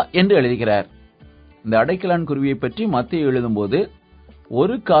அல்லவா என்று எழுதுகிறார். இந்த அடைக்கலான் குருவியை பற்றி மத்தேயு எழுதும்போது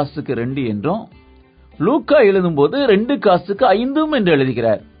 1 காசுக்கு 2 என்றும் லூக்கா எழுதும்போது 2 காசுக்கு 5 என்று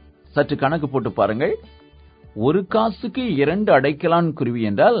எழுதுகிறார். சற்று கணக்கு போட்டு பாருங்கள். 1 காசுக்கு 2 அடைக்கலான் குருவி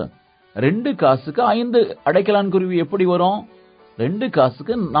என்றால் 2 காசுக்கு 5 அடைக்கலான் குருவி எப்படி வரும்? 2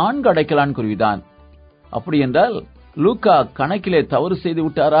 காசுக்கு 4 அடைக்கலான் குருவிதான். அப்படி என்றால் லூக்கா கணக்கிலே தவறு செய்து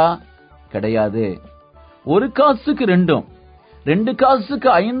விட்டாரா? கிடையாது. 1 காசுக்கு 2ம் 2 காசுக்கு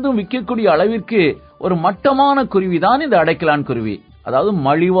 5ம் விற்கக்கூடிய அளவிற்கு ஒரு மட்டமான குருவிதான் இந்த அடைக்கலான் குருவி. அதாவது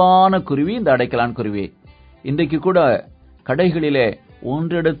மலிவான குருவி இந்த அடைக்கலான் குருவி. இன்றைக்கு கூட கடைகளிலே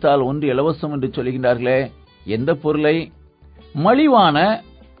 1 எடுத்தால் 1 இலவசம் என்று சொல்கின்றார்களே, எந்த பொருளை? மலிவான,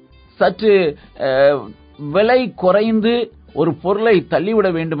 சற்று விலை குறைந்து ஒரு பொருளை தள்ளிவிட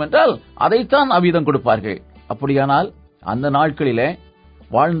வேண்டும் என்றால் அதைத்தான் அவ்விதம் கொடுப்பார்கள். அப்படியானால் அந்த நாட்களிலே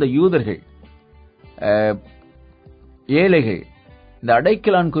வாழ்ந்த யூதர்கள், ஏழைகள் இந்த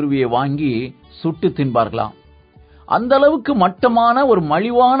அடைக்கலான் குருவியை வாங்கி சுட்டு தின்பார்களாம். அந்த அளவுக்கு மட்டமான ஒரு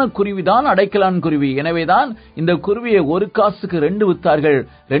மலிவான குருவிதான் அடைக்கலான் குருவி. எனவேதான் இந்த குருவியை 1 காசுக்கு 2 வித்தார்கள்,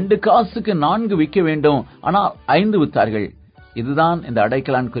 2 காசுக்கு 4 விற்க வேண்டும், ஆனால் 5 வித்தார்கள். இதுதான் இந்த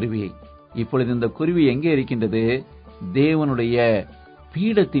அடைக்கலான் குருவி. இப்பொழுது இந்த குருவி எங்கே இருக்கின்றது? தேவனுடைய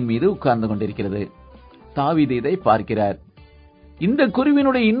பீடத்தின் மீது உட்கார்ந்து கொண்டிருக்கிறது. தாவீது இதை பார்க்கிறார். இந்த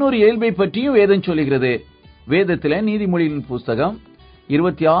குருவினுடைய இன்னொரு இயல்பை பற்றியும் வேதம் சொல்லுகிறது. வேதத்திலே நீதிமொழியின் புஸ்தகம்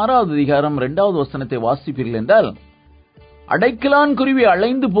 26வது அதிகாரம் 2வது வசனத்தை வாசிப்பீர்கள் என்றால், அடைக்கலான் குருவி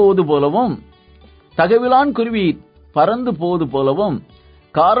அலைந்து போவது போலவும் தகவிலான் குருவி பறந்து போவது போலவும்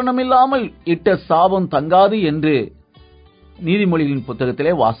காரணமில்லாமல் இட்ட சாபம் தங்காது என்று நீதிமொழிகளின்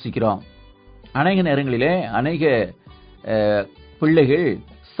புத்தகத்திலே வாசிக்கிறோம். அநேக நேரங்களிலே அநேக பிள்ளைகள்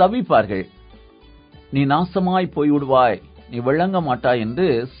சபிப்பார்கள். நீ நாசமாய் போய்விடுவாய், நீ விளங்க மாட்டாய் என்று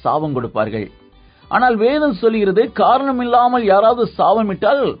சாபம் கொடுப்பார்கள். ஆனால் வேதம் சொல்கிறது, காரணமில்லாமல் யாராவது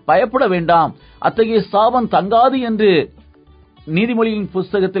சாபமிட்டால் பயப்பட வேண்டாம், அத்தகைய சாபம் தங்காது என்று நீதிமொழியின்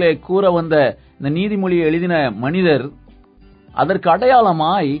புஸ்தகத்திலே கூற வந்த இந்த நீதிமொழியை எழுதின மனிதர் அதற்கு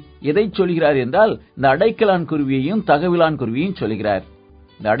அடையாளமாய் எதை சொல்கிறார் என்றால், இந்த அடைக்கலான் குருவியையும் தகவிலான் குருவியையும் சொல்கிறார்.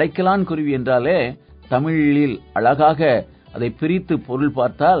 இந்த அடைக்கலான் குருவி என்றாலே தமிழில் அழகாக அதை பிரித்து பொருள்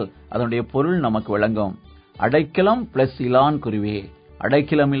பார்த்தால் அதனுடைய பொருள் நமக்கு விளங்கும். அடைக்கலம் பிளஸ் இலான் குருவி,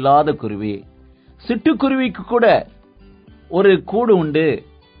 அடைக்கலம் இல்லாத குருவி. சிட்டுக்குருவிக்கு கூட ஒரு கூடு உண்டு.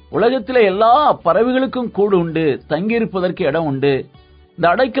 உலகத்திலே எல்லா பறவைகளுக்கும் கூடு உண்டு, தங்கியிருப்பதற்கு இடம் உண்டு. இந்த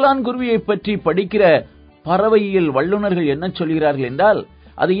அடைக்கலான் குருவியை பற்றி படிக்கிற பறவையியல் வல்லுநர்கள் என்ன சொல்கிறார்கள் என்றால்,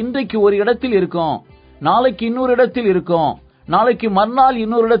 அது இன்றைக்கு ஒரு இடத்தில் இருக்கும், நாளைக்கு இன்னொரு இடத்தில் இருக்கும், நாளைக்கு மறுநாள்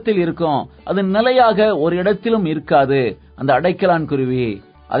இன்னொரு இடத்தில் இருக்கும், அது நிலையாக ஒரு இடத்திலும் இருக்காது அந்த அடைக்கலான் குருவி.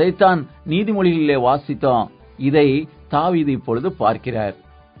 அதைத்தான் நீதிமொழிகளிலே வாசித்தோம். இதை தாவீது இப்பொழுது பார்க்கிறார்.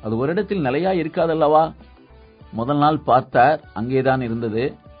 அது ஒரு இடத்தில் நிலையா இருக்காதல்லவா? முதல் நாள் பார்த்தார், அங்கேதான் இருந்தது.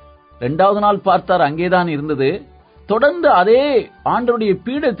 2வது நாள் பார்த்தார், அங்கேதான் இருந்தது. தொடர்ந்து அதே ஆண்டவருடைய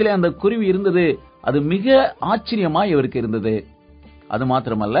பீடத்திலே அந்த குருவி இருந்தது. அது மிக ஆச்சரியமாய் இவருக்கு இருந்தது. அது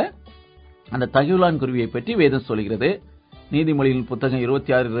மாத்திரமல்ல, அந்த தகவிலான் குருவியை பற்றி வேதம் சொல்கிறது. நீதிமொழியின் புத்தகம்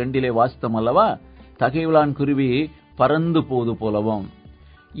 26:2 வாசித்தோம் அல்லவா? தகவிலான் குருவி பறந்து போவது போலவும்.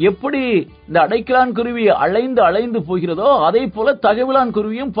 எப்படி இந்த அடைக்கலான் குருவி அலைந்து அலைந்து போகிறதோ அதே போல தகவிலான்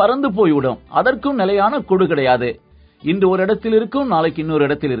குருவியும் பறந்து போய்விடும். அதற்கும் நிலையான கூடு கிடையாது. இன்று ஒரு இடத்தில் இருக்கும், நாளைக்கு இன்னொரு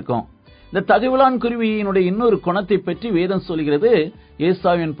இடத்தில் இருக்கும். இந்த தகவிலான் குருவியினுடைய இன்னொரு குணத்தை பற்றி வேதம் சொல்கிறது.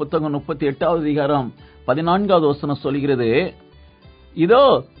 ஏசாயாவின் புத்தகம் 38வது அதிகாரம் 14வது வசனம் சொல்கிறது, இதோ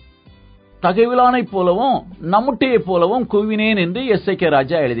தகவிலானை போலவும் நம்முட்டையை போலவும் கூவினேன் என்று எசேக்கியா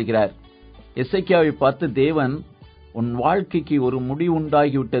ராஜா எழுதுகிறார். எசேக்கியாவை பார்த்து தேவன், உன் வாழ்க்கைக்கு ஒரு முடிவு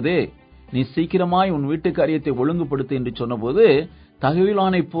உண்டாகிவிட்டது, நீ சீக்கிரமாய் உன் வீட்டு காரியத்தை ஒழுங்குபடுத்து என்று சொன்னபோது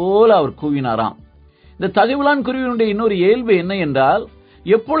தகவிலானை போல அவர் கூவினாராம். இந்த தகவிலான் குருவினுடைய இன்னொரு இயல்பு என்ன என்றால்,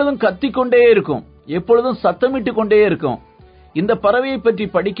 எப்பொழுதும் கத்திக்கொண்டே இருக்கும், எப்பொழுதும் சத்தமிட்டுக் கொண்டே இருக்கும். இந்த பறவையை பற்றி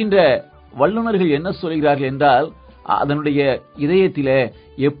படிக்கின்ற வல்லுநர்கள் என்ன சொல்கிறார்கள் என்றால், அதனுடைய இதயத்திலே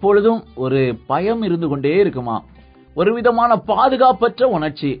எப்பொழுதும் ஒரு பயம் இருந்து கொண்டே இருக்குமா, ஒரு விதமான பாதுகாப்பற்ற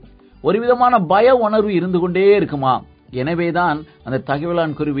உணர்ச்சி, ஒரு விதமான பய உணர்வு இருந்து கொண்டே இருக்குமா. எனவேதான் அந்த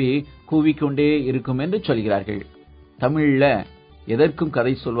தகவிலான் குருவி கூவிக்கொண்டே இருக்கும் என்று சொல்கிறார்கள். தமிழ்ல எதற்கும்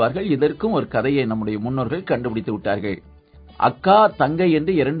கதை சொல்வார்கள். இதற்கும் ஒரு கதையை நம்முடைய முன்னோர்கள் கண்டுபிடித்து விட்டார்கள். அக்கா தங்கை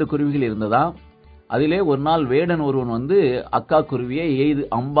என்று 2 குருவிகள் இருந்ததாம். அதிலே ஒரு நாள் வேடன் ஒருவன் வந்து அக்கா குருவியை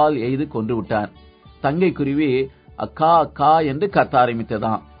அம்பால் எய்து கொன்று விட்டான். தங்கை குருவி அக்கா அக்கா என்று கத்த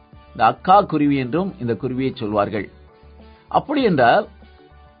ஆரம்பித்ததாம். இந்த அக்கா குருவி என்றும் இந்த குருவியை சொல்வார்கள். அப்படி என்றால்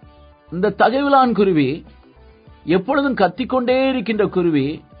இந்த தகவிலான் குருவி எப்பொழுதும் கத்திக்கொண்டே இருக்கின்ற குருவி,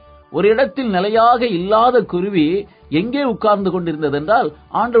 ஒரு இடத்தில் நிலையாக இல்லாத குருவி எங்கே உட்கார்ந்து கொண்டிருந்தது என்றால்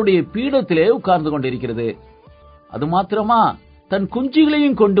ஆண்டவருடைய பீடத்திலே உட்கார்ந்து கொண்டிருக்கிறது. அது மாத்திரமா, தன்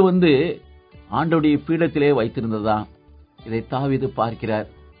குஞ்சுகளையும் கொண்டு வந்து ஆண்டவருடைய பீடத்திலே வைத்திருந்ததா. இதை தாவீது பார்க்கிறார்.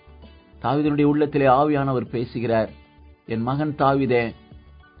 தாவீதுடைய உள்ளத்திலே ஆவியானவர் பேசுகிறார், என் மகன் தாவீதே,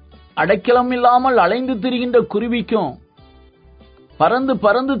 அடைக்கலம் இல்லாமல் அலைந்து திரிகின்ற குருவிக்கும் பறந்து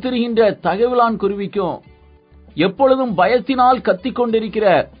பறந்து திரிகின்ற தகவிலான் குருவிக்கும், எப்பொழுதும் பயத்தினால் கத்திக் கொண்டிருக்கிற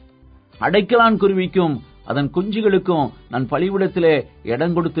அடைக்கலான் குருவிக்கும் அதன் குஞ்சுகளுக்கும் நான் பலிபீடத்திலே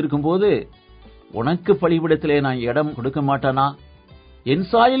இடம் கொடுத்திருக்கும் போது உனக்கு பலிபீடத்திலே நான் இடம் கொடுக்க மாட்டானா? என்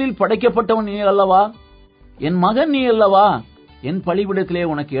சாயலில் படைக்கப்பட்டவன் நீ அல்லவா, என் மகன் நீ அல்லவா, என் பலிபீடத்திலே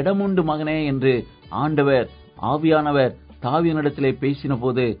உனக்கு இடம் உண்டு மகனே என்று ஆண்டவர் ஆவியானவர் தாவீதினிடத்திலே பேசின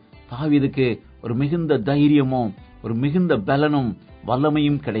போது தாவீதுக்கு ஒரு மிகுந்த தைரியமும் ஒரு மிகுந்த பலனும்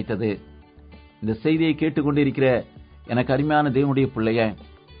வல்லமையும் கிடைத்தது. இந்த செய்தியை கேட்டுக்கொண்டிருக்கிற எனக்கு அருமையான தேவனுடைய பிள்ளைய,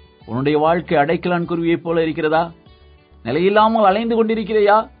 உன்னுடைய வாழ்க்கை அடைக்கலான் குருவியை போல இருக்கிறதா? நிலையில்லாமல் அலைந்து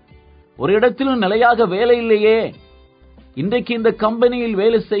கொண்டிருக்கிறையா? ஒரு இடத்திலும் நிலையாக வேலை இல்லையே. இன்றைக்கு இந்த கம்பெனியில்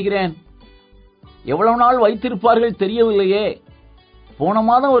வேலை செய்கிறேன், எவ்வளவு நாள் வைத்திருப்பார்கள் தெரியவில்லையே. போன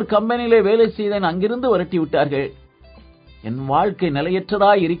மாதம் ஒரு கம்பெனியிலே வேலை செய்தேன், அங்கிருந்து விரட்டி விட்டார்கள். என் வாழ்க்கை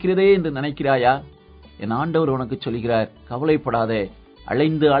நிலையற்றதாய் இருக்கிறதே என்று நினைக்கிறாயா? என் ஆண்டவர் உனக்கு சொல்கிறார், கவலைப்படாதே.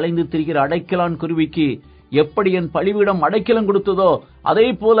 அலைந்து அலைந்து திரிகிற அடைக்கலான் குருவிக்கு எப்படி என் பலிபீடம் அடைக்கலம் கொடுத்ததோ அதே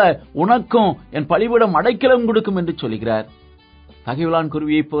போல உனக்கும் என் பலிபீடம் அடைக்கலம் கொடுக்கும் என்று சொல்கிறார். தகைவிலான்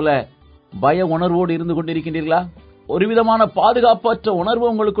குருவியைப் போல பய உணர்வோடு இருந்து கொண்டிருக்கின்றீர்களா? ஒரு விதமான பாதுகாப்பற்ற உணர்வு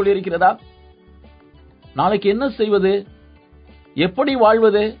உங்களுக்குள் இருக்கிறதா? நாளைக்கு என்ன செய்வது, எப்படி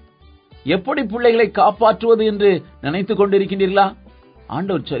வாழ்வது, எப்படி பிள்ளைகளை காப்பாற்றுவது என்று நினைத்துக் கொண்டிருக்கின்றீர்களா?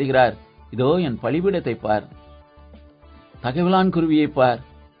 ஆண்டவர் சொல்கிறார், இதோ என் பலிபீடத்தை பார், தகைவிலான் குருவியை பார்.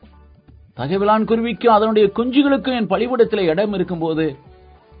 தகைவிலான் குருவிக்கும் அதனுடைய குஞ்சுகளுக்கும் என் பலிபீடத்தில் இடம் இருக்கும்போது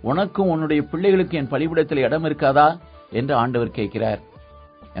உனக்கும் உன்னுடைய பிள்ளைகளுக்கு என் பலிபீடத்தில் இடம் இருக்காதா என்று ஆண்டவர் கேட்கிறார்.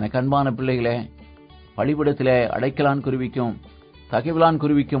 எனக்கு அன்பான பிள்ளைகளே, பலிபீடத்திலே அடைக்கலான் குருவிக்கும் தகைவிலான்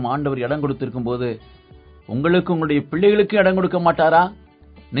குருவிக்கும் ஆண்டவர் இடம் கொடுத்திருக்கும் போது உங்களுக்கு உங்களுடைய பிள்ளைகளுக்கு இடம் கொடுக்க மாட்டாரா?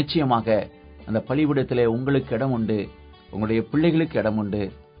 நிச்சயமாக அந்த பலிபீடத்திலே உங்களுக்கு இடம் உண்டு, உங்களுடைய பிள்ளைகளுக்கு இடம் உண்டு.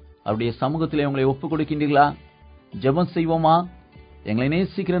 அவருடைய சமூகத்திலே உங்களை ஒப்புக் கொடுக்கின்றீர்களா? ஜெபம் செய்வோமா? எங்களை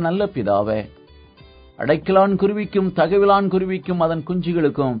நேசிக்கிற நல்ல பிதாவே, அடைக்கலான் குருவிக்கும் தகைவிலான் குருவிக்கும் அதன்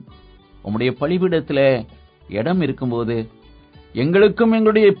குஞ்சுகளுக்கும் உம்முடைய பலிபீடத்திலே இடம் இருக்கும்போது எங்களுக்கும்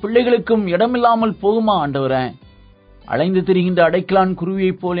எங்களுடைய பிள்ளைகளுக்கும் இடமில்லாமல் போகுமா ஆண்டவரே? அலைந்து திரிகின்ற அடைக்கலான்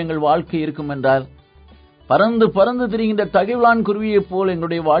குருவியைப் போல் எங்கள் வாழ்க்கை இருக்கும் என்றால், பறந்து பறந்து திரிகின்ற தகைவிலான் குருவியைப் போல்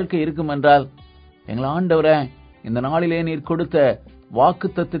எங்களுடைய வாழ்க்கை இருக்கும் என்றால், எங்கள் ஆண்டவரே, இந்த நாளிலே நீர் கொடுத்த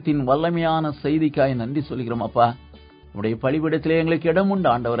வாக்குத்தத்தத்தின் வல்லமையான செய்திக்காய் நன்றி சொல்கிறோம் அப்பா. உம்முடைய பலிபீடத்திலே எங்களுக்கு இடம் உண்டு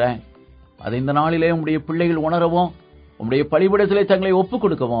ஆண்டவரே. அதை இந்த நாளிலே உம்முடைய பிள்ளைகள் உணரவும், உம்முடைய பலிபீடத்திலே தங்களை ஒப்புக்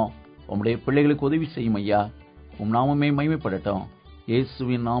கொடுக்கவும் உம்முடைய பிள்ளைகளுக்கு உதவி செய்யும் ஐயா. உம் நாமமே மகிமைப்படட்டும்.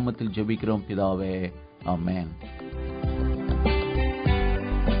 இயேசுவின் நாமத்தில் ஜெபிக்கிறோம் பிதாவே, ஆமென்.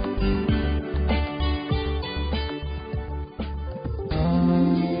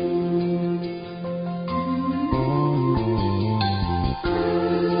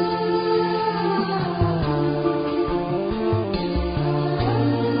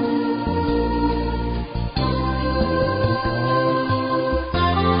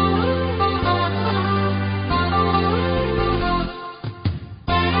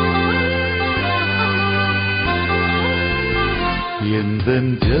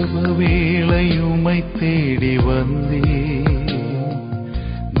 எந்தன் ஜெப வேளையுமை தேடி வந்தே,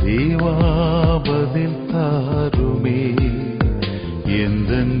 தேவா பதில் தாருமே.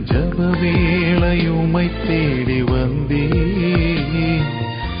 எந்தன் ஜெப வேளையுமை தேடி வந்தே,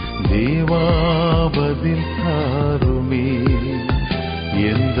 தேவா பதில் தாருமே.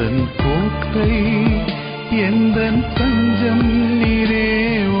 எந்தன் கோட்டை எந்தன் தஞ்சம் நீரே,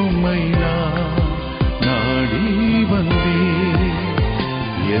 உம்மை நான் நாடி வந்தே.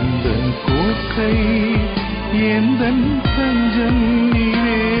 எந்தன் கோட்டை எந்தன் தஞ்சம்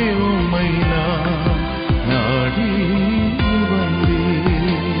நீரே, உம்மை நான் நாடி வந்தே.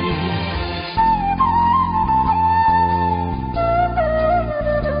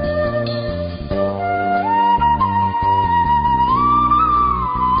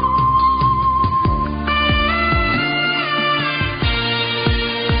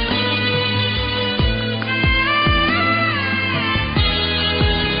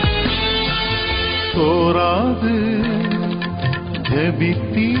 சோராது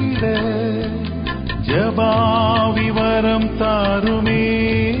ஜெபித்திட ஜபாவிவரம் தாருமே.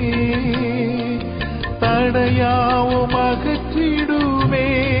 தடையாவும் அகற்றிடுமே.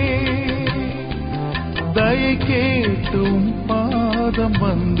 தயை கேட்டும் பாதம்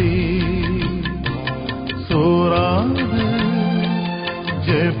வந்தே. சோராது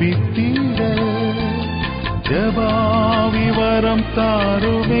ஜெபித்திட ஜபாவிவரம்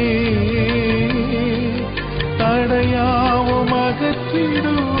தாருமே. தடையாவும்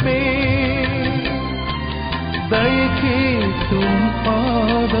அகற்றிடுமே. தயை கேட்டும்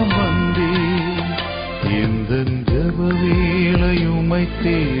பாதம் வந்தே. எந்தன் ஜெப வேளையுமை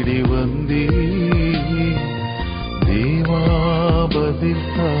தேடி வந்தே, தேவா பதில்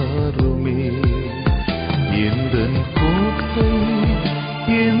தாருமே. எந்தன் கோட்டை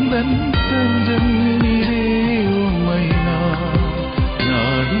எந்தன் தஞ்சம் நீரே, உம்மை நான்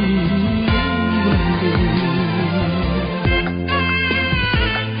நாடி வந்தே.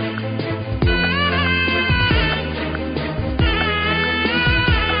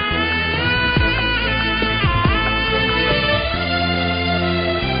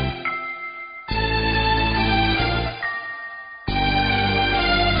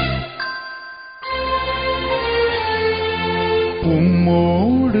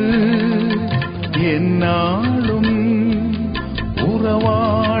 உம்மோடு என்னாலும்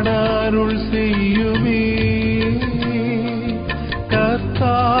உறவாட அருள் செய்யுமே.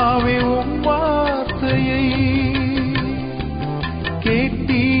 கர்த்தாவே, உம் வார்த்தையை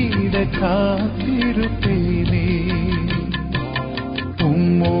கேட்டிட காத்திருப்பேனே.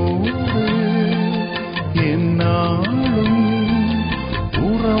 உம்மோடு என்னாலும்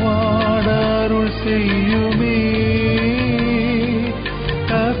உறவாட அருள் செய்யுமே.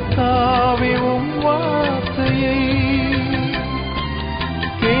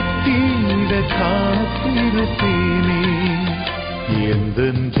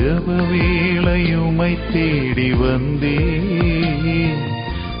 ஜப வேளையுமை தேடி வந்தே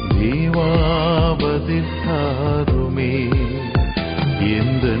தேவாபதில் தாருமே.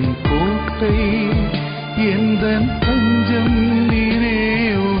 எந்தன் கோட்டை எந்தன் தஞ்சம் நீரே,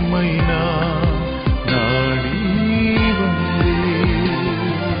 உம்மை நான் நாடி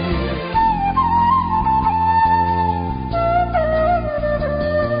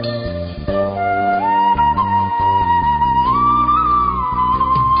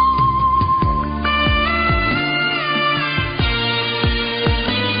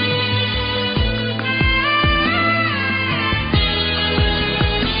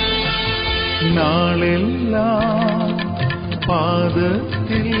நாளெல்லாம்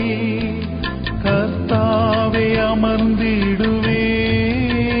பாதத்தில் கர்த்தாவே அமர்ந்திடுவே.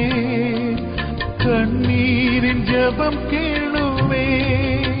 கண்ணீரின் ஜெபம் கேளுவே.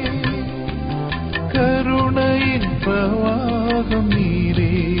 கருணையின் பிரவாகம்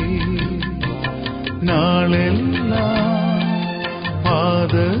நீரே. நாளெல்லாம்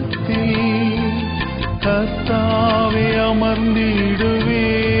பாதத்தில் கர்த்தாவே அமர்ந்திடுவே.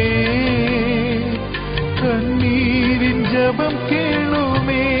 கண்ணீரின் ஜெபம்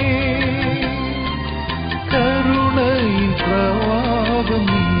கேளுமே. கருணையின் பிரவாகம்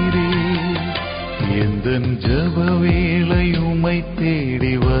நீரே. எந்தன் ஜெப வேளை உம்மை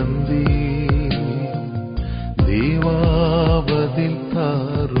தேடி வந்தே தேவாபதில்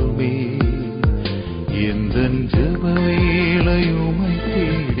தாருமே. எந்தன் ஜெப வேளை உம்மை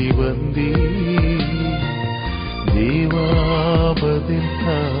தேடி வந்தே தேவாபதில்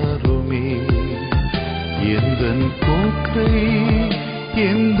தாருமே. எந்தன் கோட்டை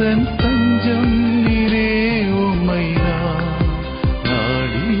எந்தன் தஞ்சம் நீரே, உம்மை நான்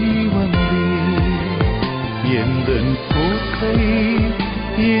நாடி வந்தே. எந்தன் கோட்டை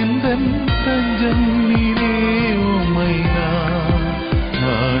எந்தன் தஞ்சம் நீரே, உம்மை நான்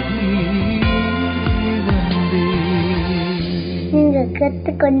நாடி வந்தே. நீங்கள்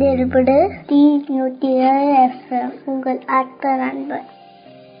கேட்டுக்கொண்டிருப்பது T107 உங்கள் ஆத்ம நண்பன்.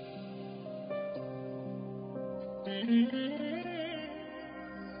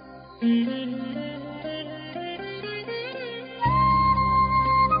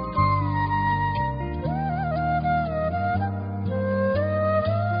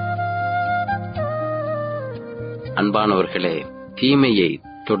 அன்பானவர்களே, தீமையை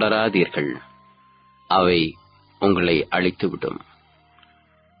தொடராதீர்கள், அவை உங்களை அழித்துவிடும்.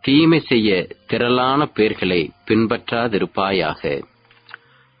 தீமை செய்ய திரளான பேர்களை பின்பற்றாதிருப்பாயாக.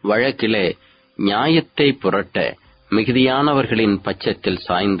 வழக்கிலே நியாயத்தை புரட்ட மிகுதியானவர்களின் பட்சத்தில்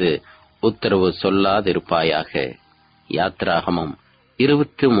சாய்ந்து உத்தரவு சொல்லாதிருப்பாயாக. யாத்ராகமம்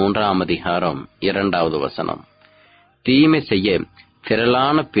 23 2 தீமை செய்ய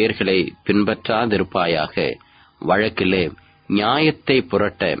திரளான பேர்களை பின்பற்றாதிருப்பாயாக. வழக்கிலே நியாயத்தை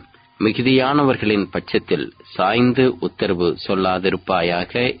புரட்ட மிகுதியானவர்களின் பட்சத்தில் சாய்ந்து உத்தரவு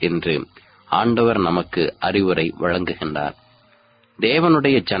சொல்லாதிருப்பாயாக என்று ஆண்டவர் நமக்கு அறிவுரை வழங்குகின்றார்.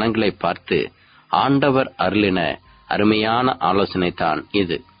 தேவனுடைய ஜனங்களை பார்த்து ஆண்டவர் அருளின அருமையான ஆலோசனைதான்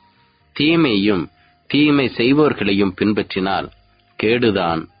இது. தீமையும் தீமை செய்வோர்களையும் பின்பற்றினால்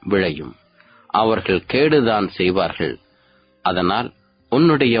கேடுதான் விளையும். அவர்கள் கேடுதான் செய்வார்கள். அதனால்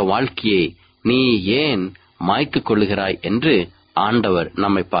உன்னுடைய வாழ்க்கையை நீ ஏன் மாய்த்துக் கொள்கிறாய் என்று ஆண்டவர்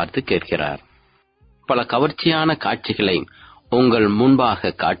நம்மை பார்த்து கேட்கிறார். பல கவர்ச்சியான காட்சிகளை உங்கள்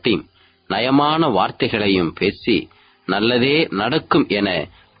முன்பாக காட்டி நயமான வார்த்தைகளையும் பேசி நல்லதே நடக்கும் என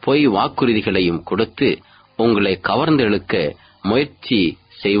பொய் வாக்குறுதிகளையும் கொடுத்து உங்களை கவர்ந்தெழுக்க முயற்சி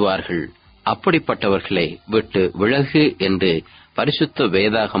செய்வார்கள். அப்படிப்பட்டவர்களை விட்டு விலகு என்று பரிசுத்த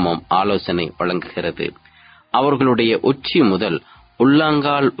வேதாகமம் ஆலோசனை வழங்குகிறது. அவர்களுடைய உச்சி முதல்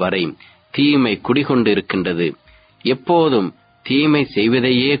உள்ளங்கால் வரை தீமை குடிகொண்டிருக்கின்றது. எப்போதும் தீமை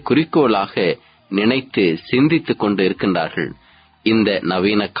செய்வதையே குறிக்கோளாக நினைத்து சிந்தித்துக் கொண்டு இருக்கின்றார்கள். இந்த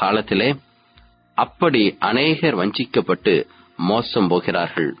நவீன காலத்திலே அப்படி அநேகர் வஞ்சிக்கப்பட்டு மோசம்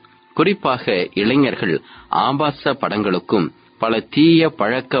போகிறார்கள். குறிப்பாக இளைஞர்கள் ஆபாச படங்களுக்கும் பல தீய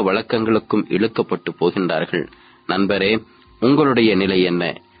பழக்க வழக்கங்களுக்கும் இழுக்கப்பட்டு போகின்றார்கள். நண்பரே, உங்களுடைய நிலை என்ன?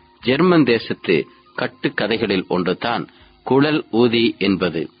 ஜெர்மன் தேசத்து கட்டுக்கதைகளில் ஒன்றுதான் குழல் ஊதி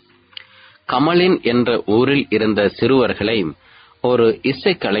என்பது. கமலின் என்ற ஊரில் இருந்த சிறுவர்களை ஒரு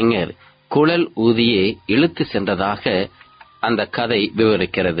இசைக்கலைஞர் குழல் ஊதியே இழுத்து சென்றதாக அந்த கதை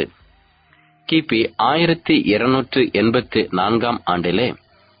விவரிக்கிறது. கிபி 1284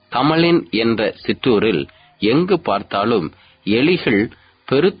 கமலின் என்ற சிற்றூரில் எங்கு பார்த்தாலும் எலிகள்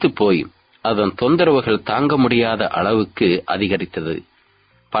பெருத்து போய் அதன் தொந்தரவுகள் தாங்க முடியாத அளவுக்கு அதிகரித்தது.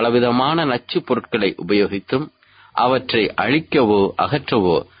 பலவிதமான நச்சுப் பொருட்களை உபயோகித்தும் அவற்றை அழிக்கவோ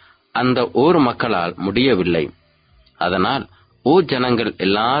அகற்றவோ அந்த ஊர் மக்களால் முடியவில்லை. அதனால் ஊர் ஜனங்கள்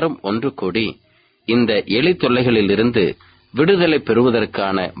எல்லாரும் ஒன்று கூடி இந்த எலி தொல்லைகளிலிருந்து விடுதலை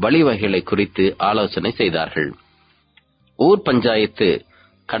பெறுவதற்கான வழிவகைகளை குறித்து ஆலோசனை செய்தார்கள். ஊர் பஞ்சாயத்து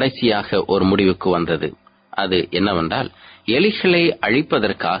கடைசியாக ஒரு முடிவுக்கு வந்தது. அது என்னவென்றால், எலிகளை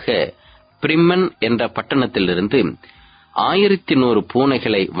அழிப்பதற்காக பிரிம்மன் என்ற பட்டணத்திலிருந்து 1100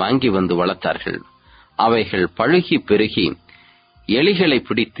 பூனைகளை வாங்கி வந்து வளர்த்தார்கள். அவைகள் பழுகி பெருகி எலிகளை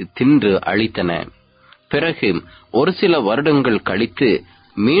பிடித்து தின்று அழித்தன. பிறகு ஒரு சில வருடங்கள் கழித்து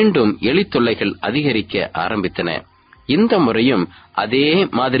மீண்டும் எலி தொல்லைகள் அதிகரிக்க ஆரம்பித்தன. இந்த முறையும் அதே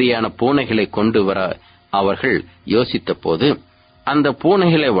மாதிரியான பூனைகளை கொண்டு வர அவர்கள் யோசித்த போது, அந்த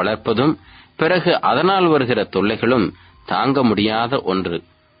பூனைகளை வளர்ப்பதும் பிறகு அதனால் வருகிற தொல்லைகளும் தாங்க முடியாத ஒன்று.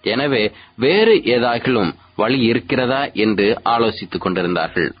 எனவே வேறு ஏதாகிலும் வழி இருக்கிறதா என்று ஆலோசித்துக்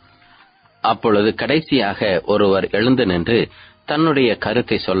கொண்டிருந்தார்கள். அப்பொழுது கடைசியாக ஒருவர் எழுந்து நின்று தன்னுடைய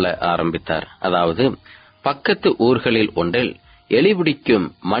கருத்தை சொல்ல ஆரம்பித்தார். அதாவது, பக்கத்து ஊர்களில் ஒன்றில் எலி பிடிக்கும்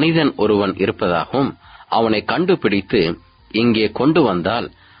மனிதன் ஒருவன் இருப்பதாகவும் அவனை கண்டுபிடித்து இங்கே கொண்டு வந்தால்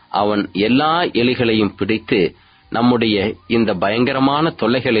அவன் எல்லா எலிகளையும் பிடித்து நம்முடைய இந்த பயங்கரமான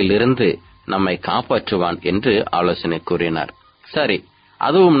தொல்லைகளில் இருந்து நம்மை காப்பாற்றுவான் என்று ஆலோசனை கூறினார். சரி,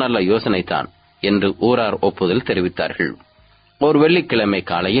 அதுவும் நல்ல யோசனைதான் என்று ஊரார் ஒப்புதல் தெரிவித்தார்கள். ஒரு வெள்ளிக்கிழமை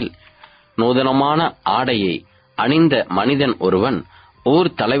காலையில் நூதனமான ஆடையை அணிந்த மனிதன் ஒருவன் ஊர்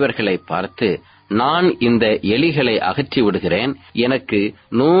தலைவர்களை பார்த்து, நான் இந்த எலிகளை அகற்றி விடுகிறேன், எனக்கு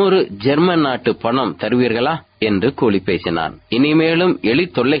 100 ஜெர்மன் நாட்டு பணம் தருவீர்களா என்று கூலி பேசினான். இனிமேலும் எலி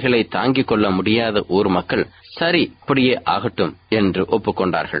தொல்லைகளை தாங்கிக் கொள்ள முடியாத ஊர் மக்கள் சரி, அப்படியே ஆகட்டும் என்று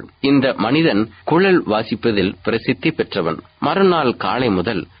ஒப்புக்கொண்டார்கள். இந்த மனிதன் குழல் வாசிப்பதில் பிரசித்தி பெற்றவன். மறுநாள் காலை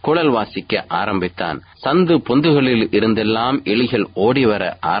முதல் குழல் வாசிக்க ஆரம்பித்தான். சந்து பொந்துகளில் இருந்தெல்லாம் எலிகள் ஓடி வர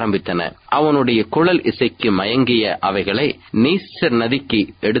ஆரம்பித்தன. அவனுடைய குழல் இசைக்கு மயங்கிய அவைகளை நீசர் நதிக்கு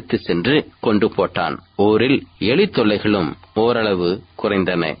எடுத்து சென்று கொண்டு போட்டான். ஊரில் எலி தொல்லைகளும் ஓரளவு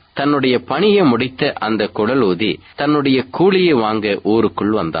குறைந்தன. தன்னுடைய பணியை முடித்த அந்த குழல் ஊதி தன்னுடைய கூலியை வாங்க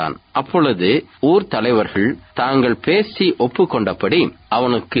ஊருக்குள் வந்தான். அப்பொழுது ஊர் தலைவர்கள் தாங்கள் பேசி ஒப்புக்கொண்டபடி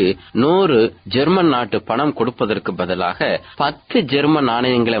அவனுக்கு 100 ஜெர்மன் நாட்டு பணம் கொடுப்பதற்கு பதிலாக 10 ஜெர்மன்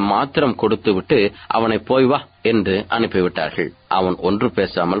நாணயங்களை மாத்திரம் கொடுத்துவிட்டு அவனை போய் வா என்று அனுப்பிவிட்டார்கள். அவன் ஒன்று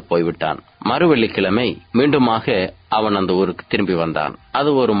பேசாமல் போய்விட்டான். மறு வெள்ளிக்கிழமை மீண்டுமாக அவன் அந்த ஊருக்கு திரும்பி வந்தான். அது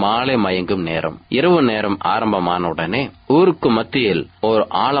ஒரு மாலை மயங்கும் நேரம். இரவு நேரம் ஆரம்பமான உடனே ஊருக்கு மத்தியில் ஒரு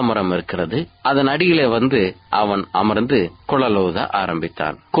ஆலமரம் இருக்கிறது. அதன் அடியிலே வந்து அவன் அமர்ந்து குழலூத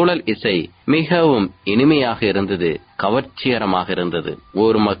ஆரம்பித்தான். குழல் இசை மிகவும் இனிமையாக இருந்தது, கவர்ச்சிகரமாக இருந்தது.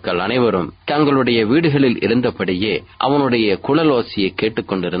 ஊர் மக்கள் அனைவரும் தங்களுடைய வீடுகளில் இருந்தபடியே அவனுடைய குழலோசையை கேட்டுக்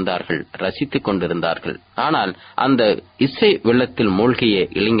கொண்டிருந்தார்கள், ரசித்துக் கொண்டிருந்தார்கள். ஆனால் அந்த இசை வெள்ளத்தில் மூழ்கிய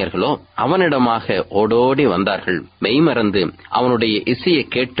இளைஞர்களோ அவனிடமாக ஓடோடி வந்தார்கள். மெய்மறந்து அவனுடைய இசையை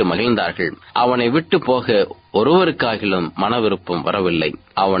கேட்டு மகிழ்ந்தார்கள். அவனை விட்டு போக ஒருவருக்காகிலும் மன விருப்பம் வரவில்லை.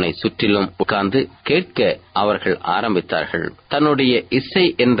 அவனை சுற்றிலும் உட்கார்ந்து கேட்க அவர்கள் ஆரம்பித்தார்கள். தன்னுடைய இசை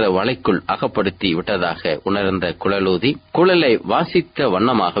என்ற வலைக்குள் அகப்படுத்தி விட்டதாக உணர்ந்த குழலூதி குழலை வாசித்த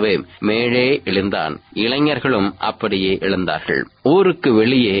வண்ணமாகவே மேலே எழுந்தான். இளைஞர்களும் அப்படியே எழுந்தார்கள். ஊருக்கு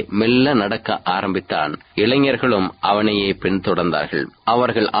வெளியே மெல்ல நடக்க ஆரம்பித்தான். இளைஞர்களும் அவனையே பின்தொடர்ந்தார்கள்.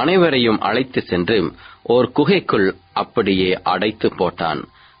 அவர்கள் அனைவரையும் அழைத்து சென்று ஓர் குகைக்குள் அப்படியே அடைத்து போட்டான்.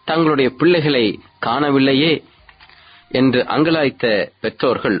 தங்களுடைய பிள்ளைகளை காணவில்லையே என்று அங்கலாய்த்த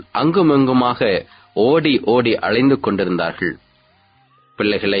பெற்றோர்கள் அங்குமெங்குமாக ஓடி ஓடி அலைந்து கொண்டிருந்தார்கள்.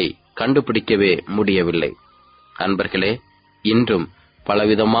 பிள்ளைகளை கண்டுபிடிக்கவே முடியவில்லை. அன்பர்களே, இன்றும்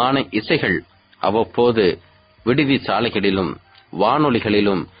பலவிதமான இசைகள் அவ்வப்போது விடுதி சாலைகளிலும்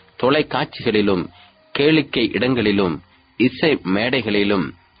வானொலிகளிலும் தொலைக்காட்சிகளிலும் கேளிக்கை இடங்களிலும் இசை மேடைகளிலும்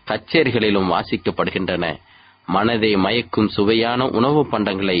கச்சேரிகளிலும் வாசிக்கப்படுகின்றன. மனதை மயக்கும் சுவையான உணவு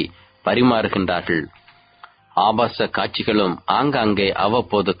பண்டங்களை பரிமாறுகின்றார்கள். ஆபாச காட்சிகளும் ஆங்காங்கே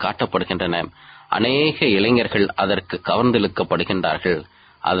அவ்வப்போது காட்டப்படுகின்றன. அநேக இளைஞர்கள் அதற்கு கவர்ந்தெழுக்கப்படுகின்றார்கள்.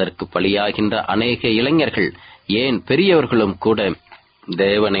 அதற்கு பலியாகின்ற அநேக இளைஞர்கள், ஏன் பெரியவர்களும் கூட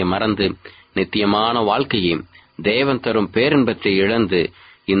தேவனை மறந்து நித்தியமான வாழ்க்கையை, தேவன் தரும் பேரின்பத்தை இழந்து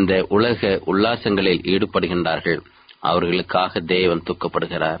இந்த உலக உல்லாசங்களில் ஈடுபடுகின்றார்கள். அவர்களுக்காக தேவன்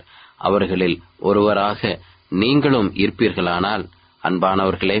துக்கப்படுகிறார். அவர்களில் ஒருவராக நீங்களும் இருப்பீர்களானால்,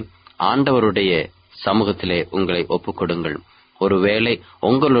 அன்பானவர்களே, ஆண்டவருடைய சமூகத்திலே உங்களை ஒப்புக்கொடுங்கள். ஒருவேளை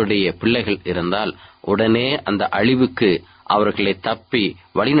உங்களுடைய பிள்ளைகள் இருந்தால் உடனே அந்த அழிவுக்கு அவர்களை தப்பி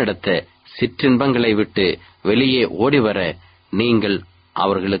வழிநடத்த, சிற்றின்பங்களை விட்டு வெளியே ஓடிவர நீங்கள்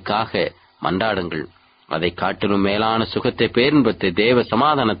அவர்களுக்காக மன்றாடுங்கள். அதை காட்டிலும் மேலான சுகத்தை, பேரின்பத்தை, தேவ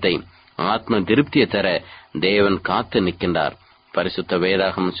சமாதானத்தை, ஆத்ம திருப்தியை தர தேவன் காத்து நிற்கின்றார். பரிசுத்த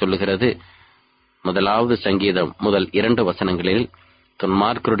வேதாகம் சொல்லுகிறது, 1 சங்கீதம் முதல் 2 வசனங்களில்,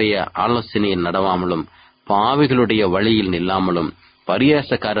 துன்மார்க்கருடைய ஆலோசனையில் நடவாமலும் பாவிகளுடைய வழியில் நில்லாமலும்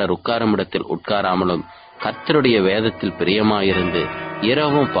பரியாசக்காரர் உட்காரும் இடத்தில் உட்காராமலும் கர்த்தருடைய வேதத்தில் பிரியமாயிருந்து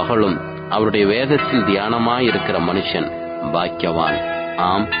இரவும் பகலும் அவருடைய வேதத்தில் தியானமாயிருக்கிற மனுஷன் பாக்கியவான்.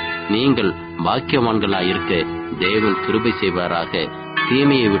 ஆம், நீங்கள் பாக்கியவான்களாயிருக்க தேவன் கிருபை செய்வாராக.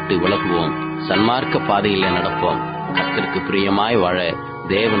 தீமையை விட்டு விலகுவோம், சன்மார்க்க பாதையிலே நடப்போம், கர்த்தருக்கு பிரியமாய் வாழ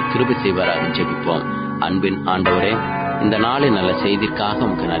தேவன் கிருபை செய்வாராக. ஜெபிப்போம். அன்பின் ஆண்டவரே, இந்த நாளின் நல்ல செய்திற்காக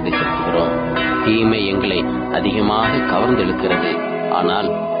உமக்கு நன்றி செலுத்துகிறோம். தீமை எங்களை அதிகமாக கவர்ந்தெழுக்கிறது, ஆனால்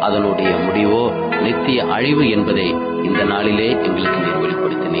அதனுடைய முடிவோ நித்திய அழிவு என்பதை இந்த நாளிலே எங்களுக்கு நீர்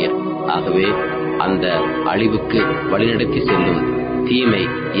வெளிப்படுத்தினீர். ஆகவே அந்த அழிவுக்கு வழிநடத்தி செல்லும் தீமை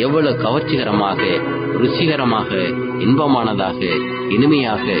எவ்வளவு கவர்ச்சிகரமாக, ருசிகரமாக, இன்பமானதாக,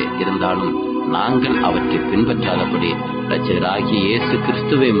 இனிமையாக இருந்தாலும் நாங்கள் அவற்றை பின்பற்றாதபடி இரட்சகராகிய இயேசு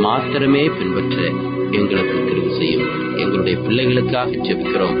கிறிஸ்துவை மாத்திரமே பின்பற்ற எங்களுக்கு தெரிவு செய்யும். எங்களுடைய பிள்ளைகளுக்காக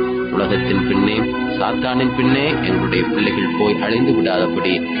ஜெபிக்கிறோம். உலகத்தின் பின்னே, சாத்தானின் பின்னே எங்களுடைய பிள்ளைகள் போய் அழிந்து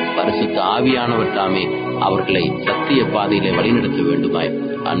விடாதபடி பரிசுத்த ஆவியானவர் தாமே அவர்களை சத்திய பாதையிலே வழிநடத்த வேண்டுமாய்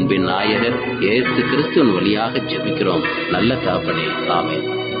அன்பின் நாயகர் இயேசு கிறிஸ்துவின் வழியாக ஜெபிக்கிறோம் நல்ல தகப்பனே. ஆமென்.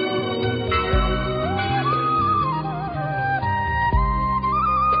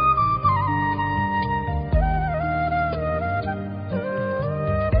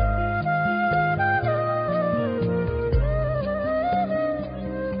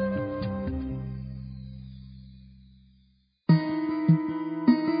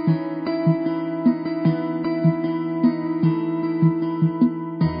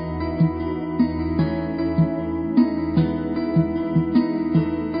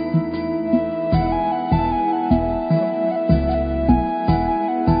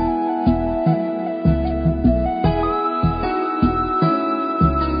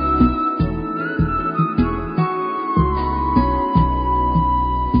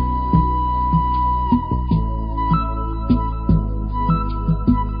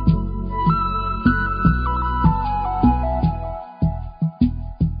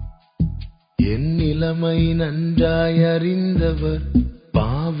 நன்றாய் அறிந்தவர்,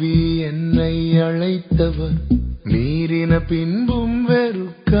 பாவி என்னை அழைத்தவர், மீறின பின்பும்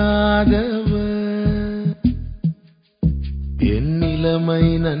வெறுக்காதவர். என் நிலைமை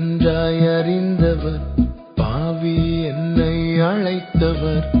நன்றாய் அறிந்தவர், பாவி என்னை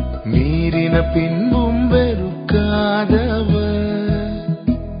அழைத்தவர், மீறின பின்பும் வெறுக்காதவர்.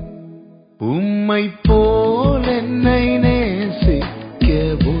 உம்மை போல் என்னை நேசிக்க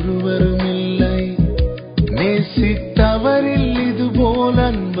ஒருவரும் இல்லை, நேசித்தவரில் இதுபோல்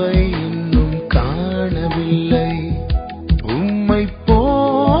அன்பை இன்னும் காணவில்லை. உம்மை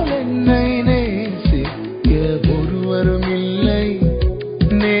போல் என்னை நேசிக்க ஒருவரும் இல்லை,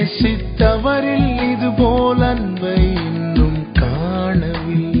 நேசித்தவரில் இதுபோல் அன்பை இன்னும்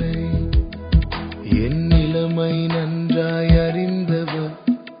காணவில்லை. என் நிலைமை நன்றாய் அறிந்தவர்,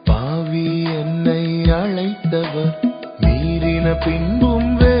 பாவி என்னை அழைத்தவர், மீறின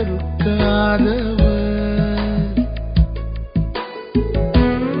பின்பும் வெறுக்காதவர்.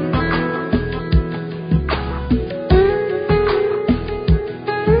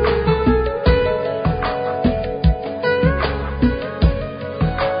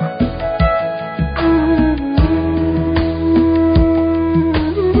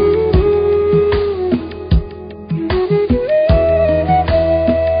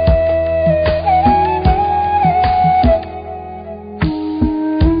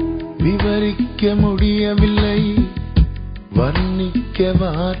 முடியவில்லை, வர்ணிக்க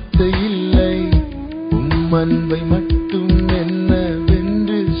வார்த்தை இல்லை, உம் அன்பை மட்டும்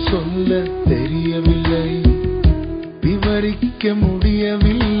என்னவென்று சொல்ல தெரியவில்லை. விவரிக்க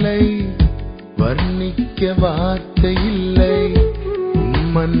முடியவில்லை, வர்ணிக்க வார்த்தை இல்லை,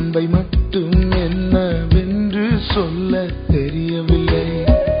 உம் அன்பை மட்டும் என்னவென்று சொல்ல தெரியவில்லை.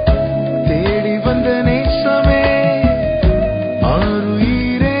 தேடி வந்த நேசமே,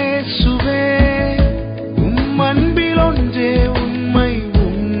 உண்மை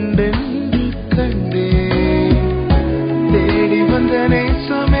உண்டென்று கண்டே. தேடி வந்த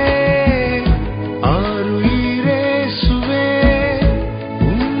நேசமே, ஆருயிரேசுவே,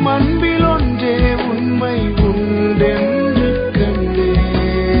 உம் அன்பில் ஒன்றே உண்மை உண்டென்று கண்டே.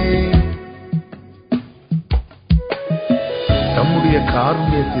 நம்முடைய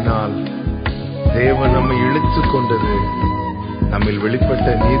காருண்யத்தினால் தேவன் நம்மை இழுத்துக் கொண்டது நம்மில் வெளிப்பட்ட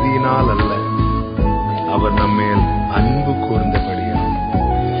நீதியினால் அல்ல, அவர் நம்மேல் அன்பு கூர்ந்தபடியால்.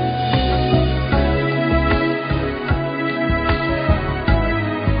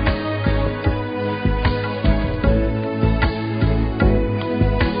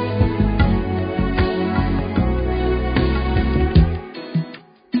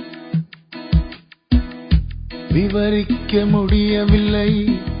 விவரிக்க முடியவில்லை,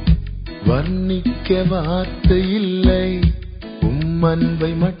 வர்ணிக்க வார்த்தை இல்லை. அன்பை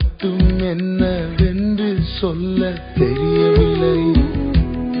மட்டும் என்னவென்று சொல்ல தெரியவில்லை.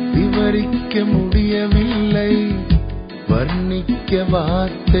 விவரிக்க முடியவில்லை, வர்ணிக்க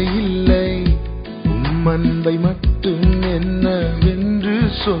வார்த்தை இல்லை. அன்பை மட்டும் என்னவென்று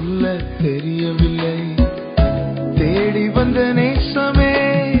சொல்ல தெரியவில்லை. தேடி வந்த நேசமே,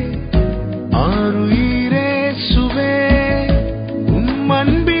 ஆருயிரே சுவே,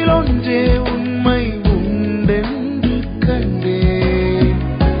 அன்பில் ஒன்றே உண்மை உண்டென்று கண்டே.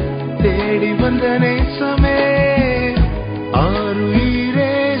 தேடி வந்த நேசமே,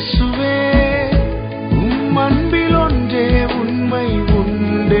 ஆருயிரே சுவே, அன்பில் ஒன்றே உண்மை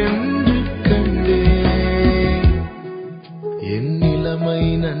உண்டென்று கண்டே. என் நிலைமை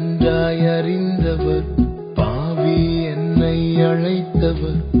நன்றாய் அறிந்தவர், பாவி என்னை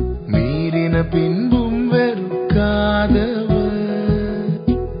அழைத்தவர், மீறின பின்பும் வெறுக்காதவர்.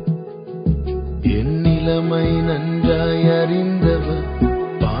 என் நிலைமை நன்றாய் அறிந்தவர்,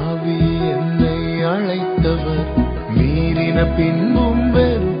 பாவி என்னை அழைத்தவர், மீறின பின்பும்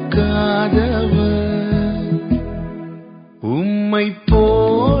வெறுக்காதவர். உம்மை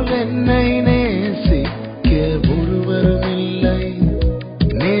போல் என்னை நேசிக்க ஒருவரும் இல்லை,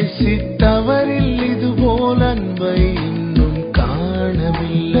 நேசித்தவரில் இதுபோல் அன்பை இன்னும்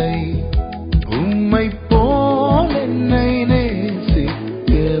காணவில்லை. உம்மை போல் என்னை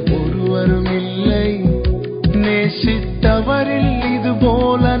நேசிக்க ஒருவரும் இல்லை, நேசித்தவரில்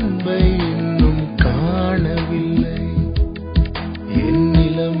இதுபோல் அன்பை இன்னும் காணவில்லை. என்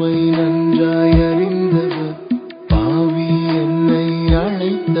நிலைமை நன்றாய் அறிந்தவர், பாவி என்னை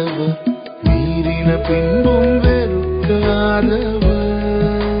அழைத்தவர், மீறின பின்பும் வெறுக்காதவர்.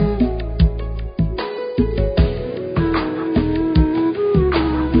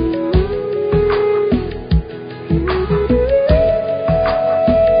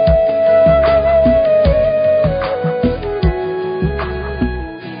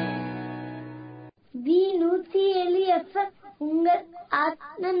 உங்கள்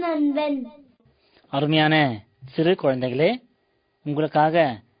ஆத்ம நண்பன். அருமையான சிறு குழந்தைகளே, உங்களுக்காக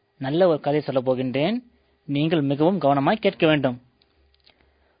நல்ல ஒரு கதை சொல்ல போகின்றேன். நீங்கள் மிகவும் கவனமாய் கேட்க வேண்டும்.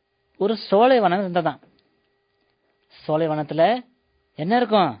 ஒரு சோலைவனம் இருந்ததாம். சோலைவனத்துல என்ன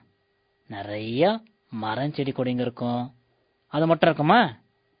இருக்கும்? நிறைய மரம் செடி கொடிங்க இருக்கும். அது மட்டும் இருக்குமா?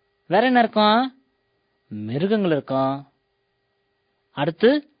 வேற என்ன இருக்கும்? மிருகங்கள் இருக்கும்.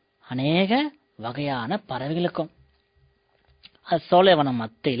 அடுத்து அநேக வகையான பறவைகள் இருக்கும். அது சோலைவனம்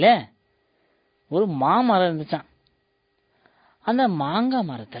மத்தியில ஒரு மாமரம் இருந்துச்சான். அந்த மாங்காய்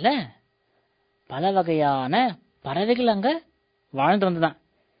மரத்துல பல வகையான பறவைகள் அங்க வாழ்ந்து வந்ததான்.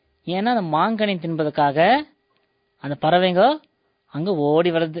 ஏன்னா அந்த மாங்கனி தின்பதற்காக அந்த பறவைங்க அங்க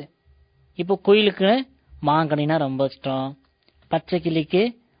ஓடி வருது. இப்போ குயிலுக்கு மாங்கனினா ரொம்ப இஷ்டம், பச்சை கிளிக்கு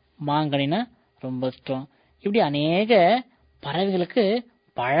மாங்கனினா ரொம்ப இஷ்டம். இப்படி அநேக பறவைகளுக்கு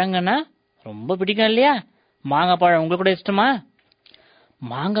பழங்கன்னா ரொம்ப பிடிக்கும் இல்லையா? மாங்காய் பழம் உங்களுக்கு கூட இஷ்டமா?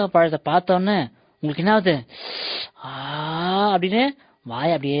 மாங்காய் பழத்தை பார்த்தோன்னே உங்களுக்கு என்ன ஆகுது? அப்படின்னு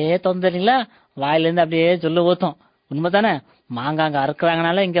வாய் அப்படியே திறந்துறீங்களா? வாயிலிருந்து அப்படியே சொல்ல ஊத்தும். உண்மைதானே? மாங்காய் அங்க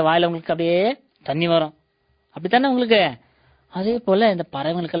அறுக்குறாங்கனால இங்க வாயில உங்களுக்கு அப்படியே தண்ணி வரும். அப்படித்தானே உங்களுக்கு? அதே போல இந்த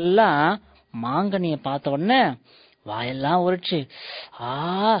பறவைகளுக்கெல்லாம் மாங்கனியை பார்த்த உடனே வாயெல்லாம் உரிச்சு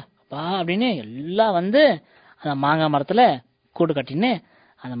அப்படின்னு எல்லாம் வந்து அந்த மாங்காய் மரத்துல கூடு கட்டின்னு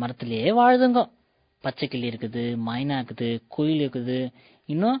அந்த மரத்திலேயே வாழுதுங்க. பச்சை கிளி இருக்குது, மைனா இருக்குது, குயில் இருக்குது,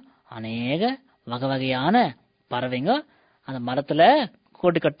 இன்னும் அநேக வகை வகையான பறவைங்க அந்த மரத்துல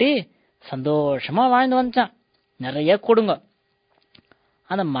கூடு கட்டி சந்தோஷமா வாழ்ந்து வந்துச்சான். நிறைய கூடுங்க.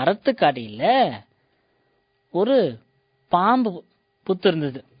 அந்த மரத்துக்கு அடியில ஒரு பாம்பு புத்து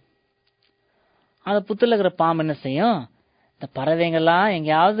இருந்தது. அந்த புத்துல இருக்கிற பாம்பு என்ன செய்யும்? இந்த பறவைங்கெல்லாம்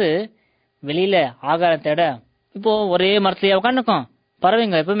எங்கேயாவது வெளியில ஆகாரம் தேட, இப்போ ஒரே மரத்திலேயே உட்காந்துக்கும்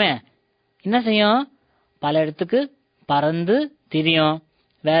பறவைங்க எப்பவுமே என்ன செய்யும்? பல இடத்துக்கு பறந்து திரியும்,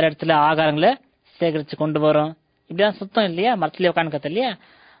 வேற இடத்துல ஆகாரங்களை சேகரிச்சு கொண்டு வரும். இப்படிதான் சுத்தம் இல்லையா? மரத்திலேயே உட்காந்து இல்லையா?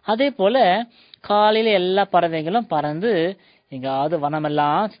 அதே போல காலையில எல்லா பறவைகளும் பறந்து எங்காவது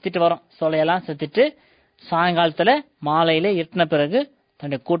வனமெல்லாம் சுத்திட்டு வரும், சோலையெல்லாம் சுத்திட்டு சாயங்காலத்துல மாலையில இருட்டின பிறகு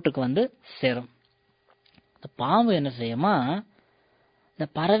தன்னுடைய கூட்டுக்கு வந்து சேரும். இந்த பாம்பு என்ன செய்யுமா? இந்த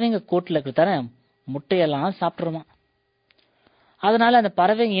பறவைங்க கூட்டுல இருக்கிற முட்டையெல்லாம் சாப்பிட்டுருமா. அதனால அந்த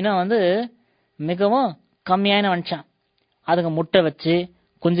பறவைங்க இனம் வந்து மிகவும் கம்மியான வந்துச்சான். அதுங்க முட்டை வச்சு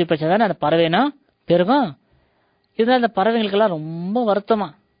குஞ்சு பச்சாதானே அந்த பறவைனா பெருகும். இதனால அந்த பறவைகளுக்கெல்லாம் ரொம்ப வருத்தமா.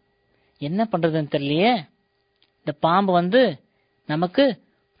 என்ன பண்றதுன்னு தெரியலையே, இந்த பாம்பு வந்து நமக்கு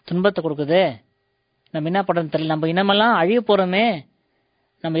துன்பத்தை கொடுக்குது, நம்ம என்ன பண்றதுன்னு தெரியல, நம்ம இனமெல்லாம் அழிய போறோமே,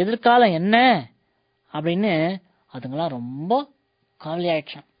 நம்ம எதிர்காலம் என்ன அப்படின்னு அதுங்களாம் ரொம்ப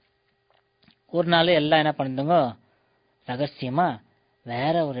கவலையாயிடுச்சான். ஒரு நாள் எல்லாம் என்ன பண்ணுதுங்க, ரகசியமா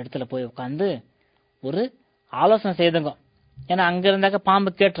வேற ஒரு இடத்துல போய் உட்காந்து ஒரு ஆலோசனை செய்துங்க. ஏன்னா அங்க இருந்தாக்க பாம்பு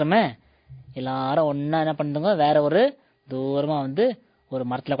கேட்டுருமே. எல்லாரும் ஒன்னா என்ன பண்ணுதுங்க, வேற ஒரு தூரமா வந்து ஒரு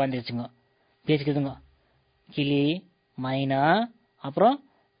மரத்துல உட்காந்துருச்சுங்க, பேசிக்குதுங்க. கிளி, மைனா, அப்புறம்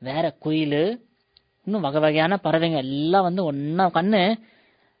வேற குயில், இன்னும் வகை வகையான பறவைங்க எல்லாம் வந்து ஒன்னா உட்காந்து,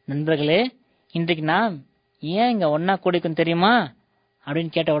 நண்பர்களே இன்றைக்கு நான் ஏன் இங்க ஒன்னா கூடிக்கும் தெரியுமா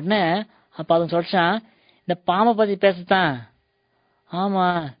அப்படின்னு கேட்ட உடனே அப்ப அதுவும் சொல்லிச்சான், இந்த பாம்பை பத்தி பேசத்தான். ஆமா,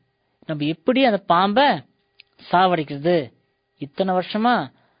 நம்ம எப்படி அந்த பாம்பை சாவடிக்கிறது, இத்தனை வருஷமா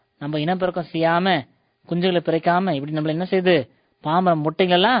நம்ம இனப்பெருக்கம் செய்யாம குஞ்சுகளை பிறக்காம இப்படி நம்மள என்ன செய்யுது, பாம்பை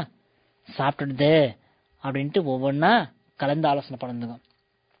முட்டைகளெல்லாம் சாப்பிட்டுடுது அப்படின்ட்டு ஒவ்வொன்னா கலந்து ஆலோசனை பண்ணுதுங்க.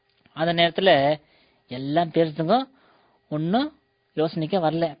 அந்த நேரத்துல எல்லாம் பேசுதுங்க, ஒன்னும் யோசனைக்க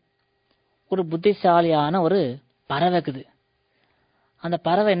வரல. ஒரு புத்திசாலியான ஒரு பறவை இருக்குது. அந்த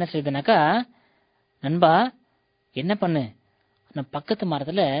பறவை என்ன செய்யுதுனாக்கா, நண்பா என்ன பண்ணு, அந்த பக்கத்து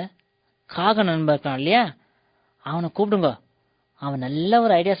மரத்துல காக நண்பர் இருக்கான் இல்லையா, அவனை கூப்பிடுங்க, அவன் நல்ல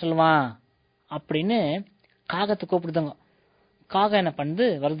ஒரு ஐடியா சொல்லுவான் அப்படின்னு காகத்தை கூப்பிடுதுங்க. காகம் என்ன பண்ணுது,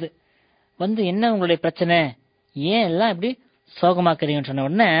 வருது. வந்து என்ன உங்களுடைய பிரச்சனை, ஏன் எல்லாம் இப்படி சோகமாக்குறீங்கன்னு சொன்ன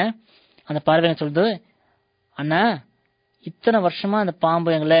உடனே அந்த பறவை சொல்லுது, அண்ணா இத்தனை வருஷமா அந்த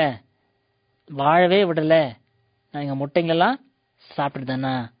பாம்பு எங்களை வாழவே விடல, நான் எங்க முட்டைங்களெல்லாம் சாப்பிட்டு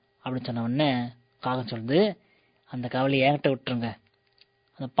தானா அப்படின்னு சொன்ன உடனே காகம் சொல்லுது, அந்த கவலையை என்கிட்ட விட்டுருங்க,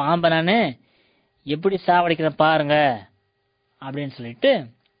 அந்த பாம்பை நானு எப்படி சாவடிக்கிறேன் பாருங்க அப்படின்னு சொல்லிட்டு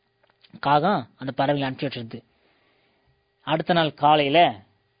காகம் அந்த பறவைகளை அனுப்பிச்சு வச்சிருது. அடுத்த நாள் காலையில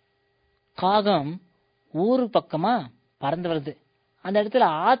காகம் ஊரு பக்கமா பறந்து வருது. அந்த இடத்துல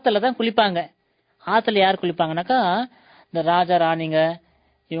ஆத்துல தான் குளிப்பாங்க. ஆத்துல யார் குளிப்பாங்கனாக்கா, இந்த ராஜா ராணிங்க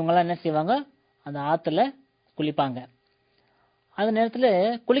இவங்கெல்லாம் என்ன செய்வாங்க, அந்த ஆத்துல குளிப்பாங்க. அந்த நேரத்துல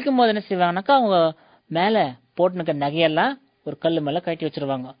குளிக்கும் போது என்ன செய்வாங்கனாக்கா, அவங்க மேல போட்டுனுக்க நகையெல்லாம் ஒரு கல்லு மேல கட்டி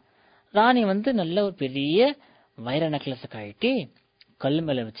வச்சிருவாங்க. ராணி வந்து நல்ல ஒரு பெரிய வைர நெக்லஸ கட்டி கல்லு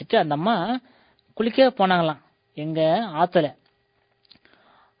மேல வச்சுட்டு அந்த அம்மா குளிக்க போனாங்களாம், எங்க ஆத்துல.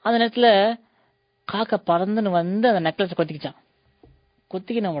 அந்த நேரத்துல காக்கா பறந்துன்னு வந்து அந்த நெக்லஸ கொத்திக்கிச்சான்.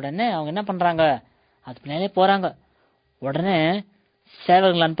 கொத்திக்கின உடனே அவங்க என்ன பண்றாங்க, அது பின்னாலே போறாங்க. உடனே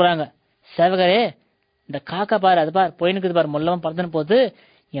சேவகர்கள் அனுப்புறாங்க, சேவகரே இந்த காக்கா பாரு, அது பாரு போயினுக்குது பாரு, மொல்லமா பறந்துன்னு போகுது,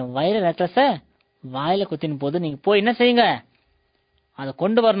 என் வைர நெக்லஸ வாயில குத்தின்னு போகுது, நீங்க போய் என்ன செய்யுங்க, அதை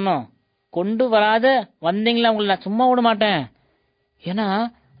கொண்டு வரணும், கொண்டு வராத வந்தீங்களா உங்களை நான் சும்மா விட மாட்டேன். ஏன்னா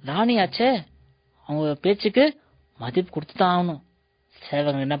ராணியாச்சே, அவங்க பேச்சுக்கு மதிப்பு கொடுத்துதான் ஆகணும்.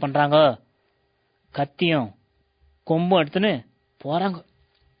 சேவகங்க என்ன பண்றாங்க, கத்தியும் கொம்பும் எடுத்துன்னு போறாங்க.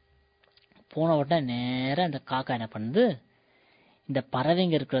 போன உடனே நேரம் அந்த காக்கா என்ன பண்ணுது, இந்த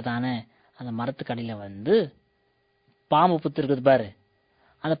பறவைங்க இருக்கிறதான அந்த மரத்துக்கடியில வந்து பாம்பு புத்து இருக்குது பாரு,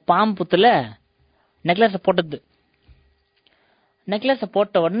 அந்த பாம்பு புத்துல நெக்லஸ போட்டது. நெக்லஸ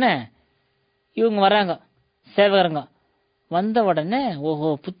போட்ட உடனே இவங்க வராங்க, சேவகருங்க. வந்த உடனே ஓஹோ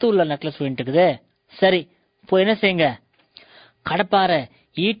புத்து உள்ள நெக்லஸ் போயிட்டு இருக்குது, சரி போய் என்ன செய்யுங்க, கடப்பாரை,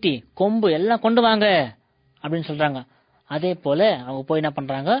 ஈட்டி, கொம்பு எல்லாம் கொண்டு வாங்க அப்படின்னு சொல்றாங்க. அதே போல அவங்க போய் என்ன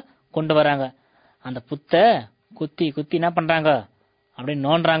பண்றாங்க, கொண்டு வராங்க. அந்த புத்த குத்தி குத்தி என்ன பண்றாங்க, அப்படின்னு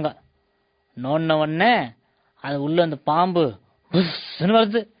நோண்டுறாங்க. நோண்டின உடனே அது உள்ள அந்த பாம்பு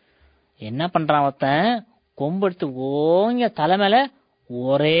வருது. என்ன பண்றான் ஒருத்தன், கொம்பு எடுத்து ஓங்க தலை மேல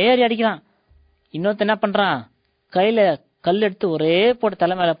ஒரே அடி அடிக்கிறான். இன்னொருத்த என்ன பண்றான், கையில கல் எடுத்து ஒரே போட்டு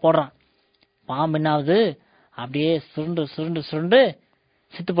தலை மேல போடுறான். பாம்பு என்ன ஆகுது, அப்படியே சுருண்டு சுருண்டு சுருண்டு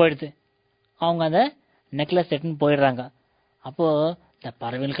செத்து போயிடுது. அவங்க அந்த நெக்லஸ் எடுத்துன்னு போயிடுறாங்க. அப்போ இந்த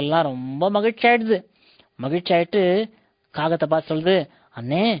பறவைகளுக்கெல்லாம் ரொம்ப மகிழ்ச்சி ஆயிடுது. மகிழ்ச்சி ஆயிட்டு காகத்தை பார்த்து சொல்லுது,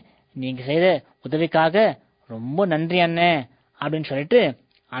 அண்ணே நீங்க செய்த உதவிக்காக ரொம்ப நன்றி அண்ணே அப்படின்னு சொல்லிட்டு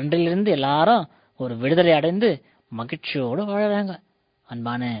அன்றிலிருந்து எல்லாரும் ஒரு விடுதலை அடைந்து மகிழ்ச்சியோடு வாழறாங்க.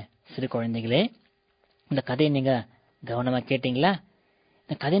 அன்பான சிறு குழந்தைகளே, இந்த கதையை நீங்க கவனமா கேட்டீங்களா?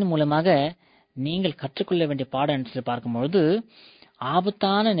 இந்த கதையின் மூலமாக நீங்கள் கற்றுக்கொள்ள வேண்டிய பாடம் என்று பார்க்கும்பொழுது,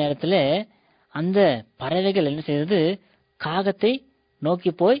 ஆபத்தான நேரத்துல அந்த பறவைகள் என்ன செய்தது, காகத்தை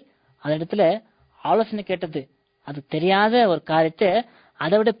நோக்கி போய் அந்த இடத்துல ஆலோசனை கேட்டது. அது தெரியாத ஒரு காரியத்தை,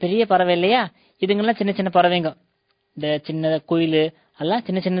 அதை விட பெரிய பறவை இல்லையா, இதுங்கெல்லாம் சின்ன சின்ன பறவைங்க, இந்த சின்ன குயில் எல்லாம்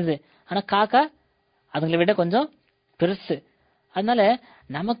சின்ன சின்னது, ஆனா காக்கா அதுங்களை விட கொஞ்சம் பெருசு. அதனால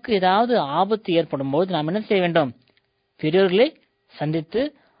நமக்கு ஏதாவது ஆபத்து ஏற்படும் போது நாம் என்ன செய்ய வேண்டும், பெரியோர்களை சந்தித்து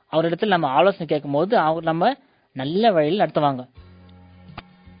அவரிடத்தில் நம்ம ஆலோசனை கேட்கும் போது அவங்க நம்ம நல்ல வழியில் நடத்துவாங்க.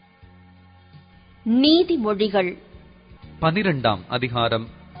 நீதிமொழிகள் 12ஆம் அதிகாரம்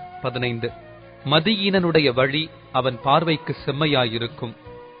 15. மதியீனனுடைய வழி அவன் பார்வைக்கு செம்மையாயிருக்கும்,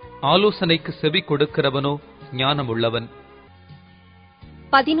 ஆலோசனைக்கு செவி கொடுக்கிறவனோ ஞானமுள்ளவன்.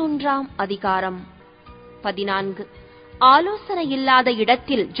 11ஆம் அதிகாரம். 14. ஆலோசனை இல்லாத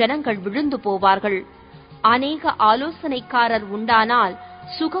இடத்தில் ஜனங்கள் விழுந்து போவார்கள். அநேக ஆலோசனைக்காரர் உண்டானால்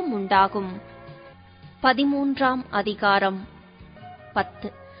சுகம் உண்டாகும். 13ஆம் அதிகாரம்.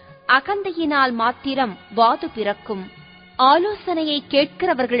 10. அகந்தையினால் மாத்திரம் வாது பிறக்கும். ஆலோசனையை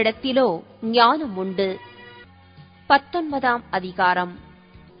கேட்கிறவர்களிடத்திலோ ஞானம் உண்டு. 19ஆம் அதிகாரம்.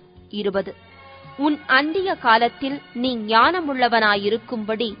 20. உன் அந்திய காலத்தில் நீ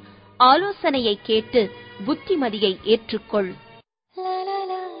ஞானமுள்ளவனாயிருக்கும்படி ஆலோசனையை கேட்டு புத்திமதியை ஏற்றுக்கொள்.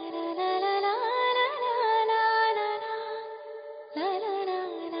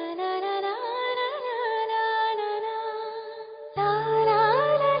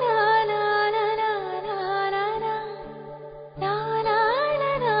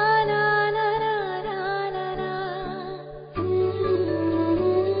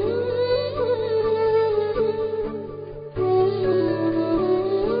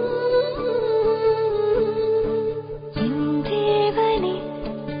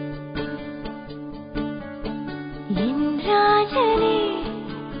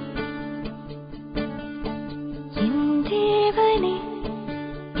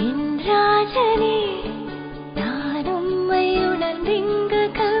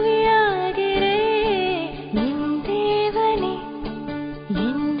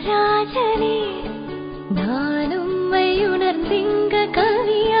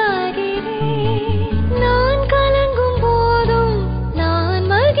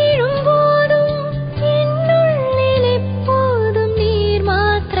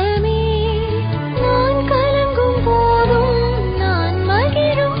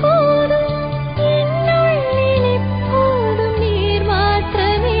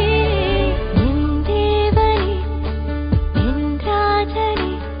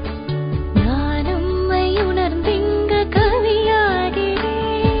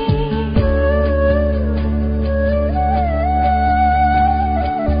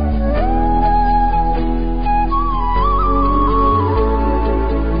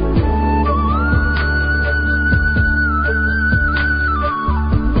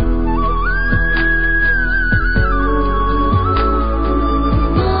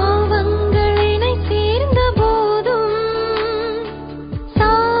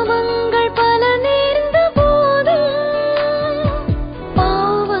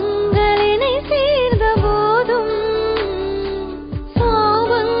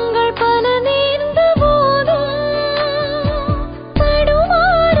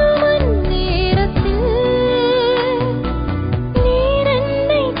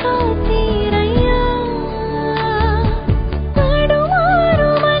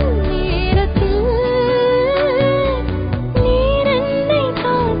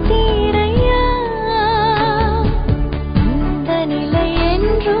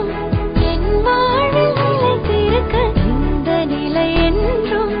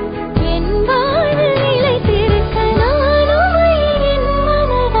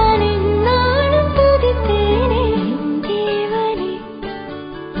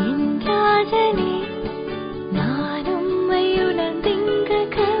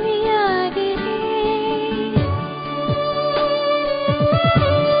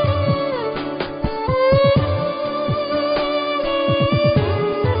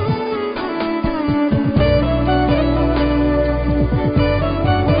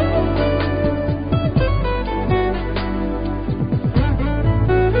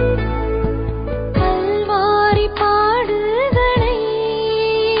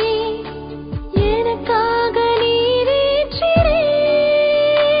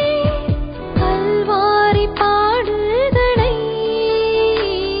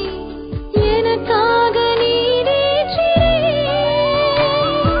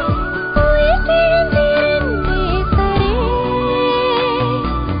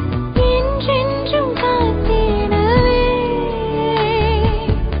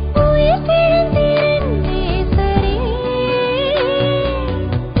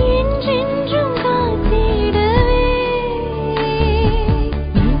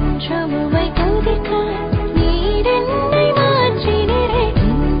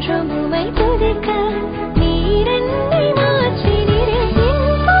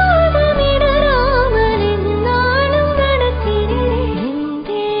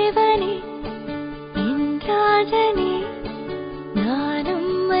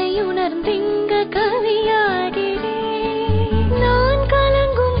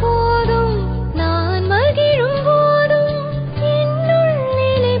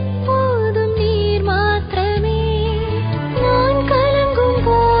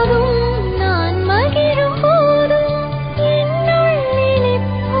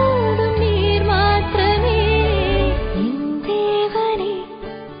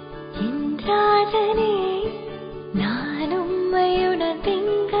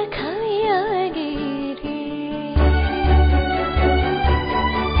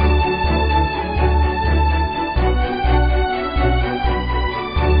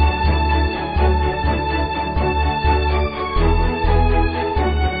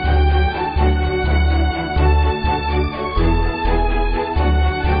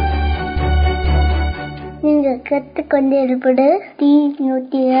 கேட்டுக்கொண்டிருப்பது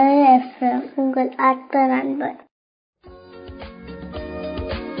T107 உங்கள் ஆத்ம நண்பன்.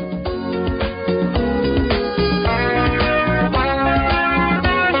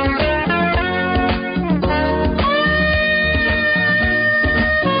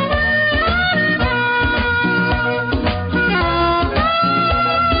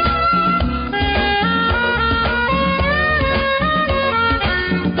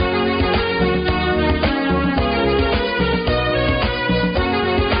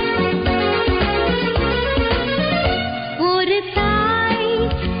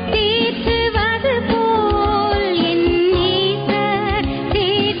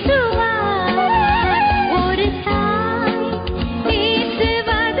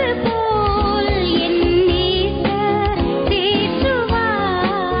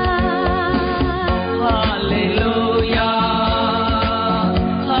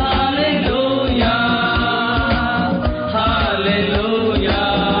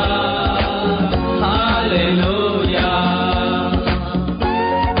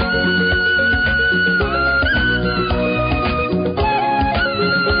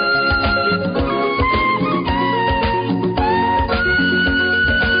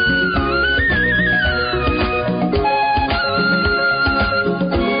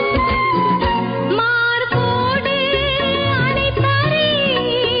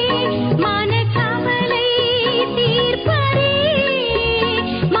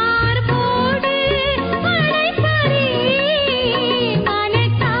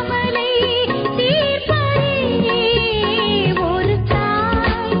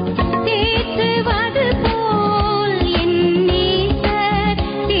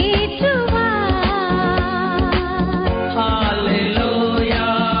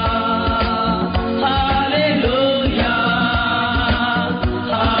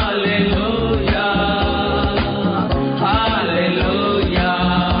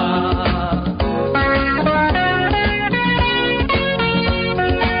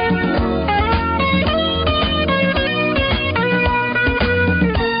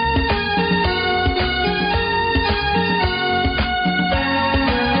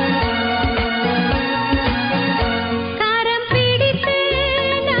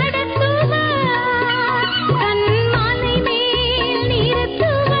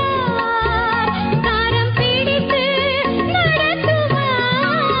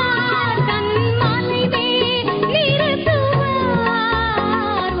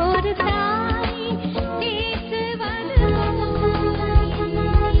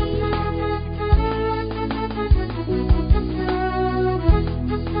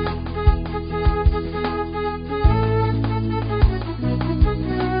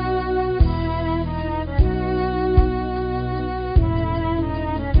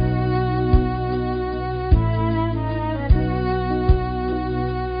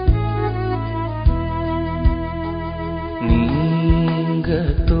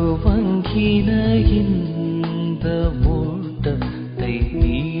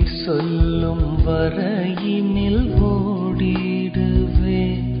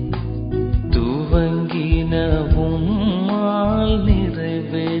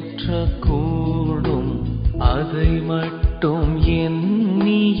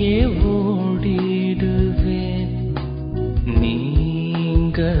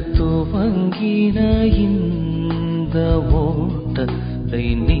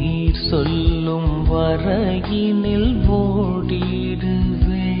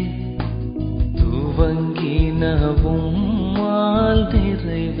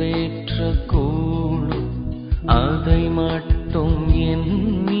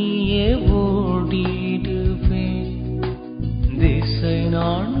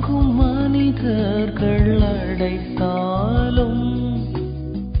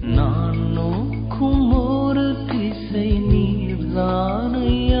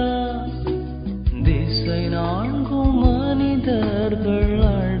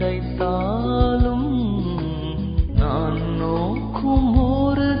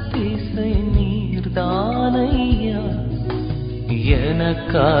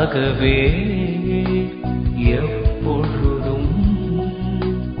 எனக்காகவே எப்பொழுதும்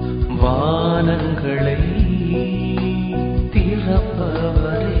வானங்களை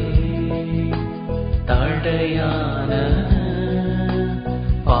திறப்பவரே, தடையான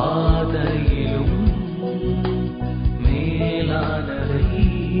பாதையிலும் மேலானதை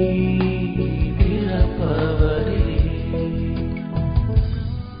திறப்பவரே.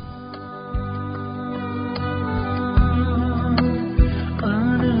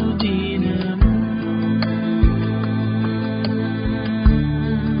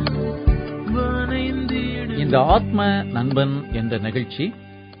 என் இந்த ஆத்ம நண்பன் என்ற நிகழ்ச்சி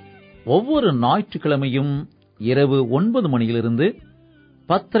ஒவ்வொரு ஞாயிற்றுக்கிழமையும் இரவு 9 மணியிலிருந்து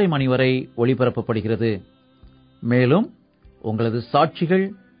 10:30 மணி வரை ஒளிபரப்பப்படுகிறது. மேலும் உங்களது சாட்சிகள்,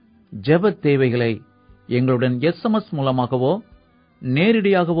 ஜெப தேவைகளை எங்களுடன் SMS மூலமாகவோ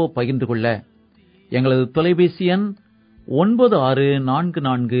நேரடியாகவோ பகிர்ந்து கொள்ள எங்களது தொலைபேசி எண்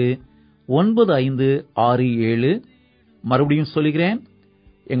 96449567. மறுபடியும் சொல்கிறேன்,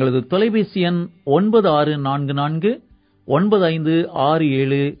 எங்களது தொலைபேசி எண்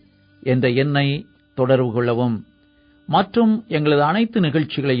 96449567 என்ற எண்ணை தொடர்பு கொள்ளவும். மற்றும் எங்களது அனைத்து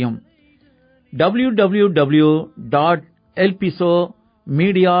நிகழ்ச்சிகளையும்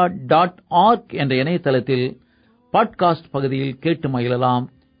www.elpisomedia.org என்ற இணையதளத்தில் பாட்காஸ்ட் பகுதியில் கேட்டு மகிழலாம்.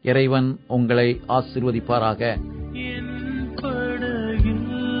 இறைவன் உங்களை ஆசீர்வதிப்பாராக.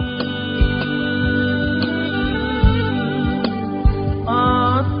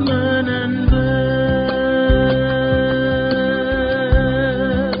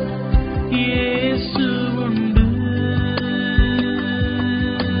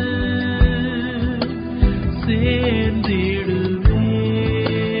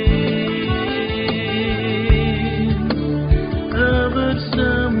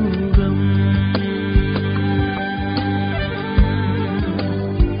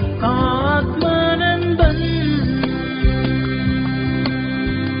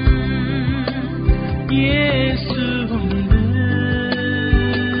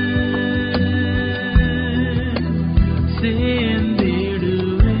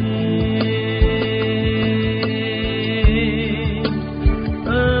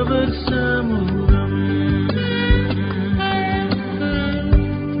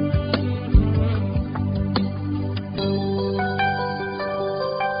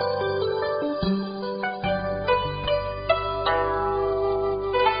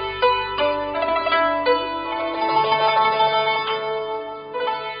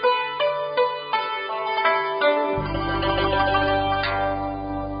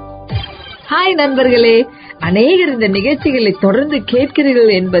 ஹாய் நண்பர்களே, அநேகர் இந்த நிகழ்ச்சிகளை தொடர்ந்து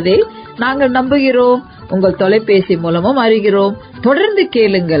கேட்கிறீர்கள் என்பதை நாங்கள் நம்புகிறோம். உங்கள் தொலைபேசி மூலமும் அறிகிறோம். தொடர்ந்து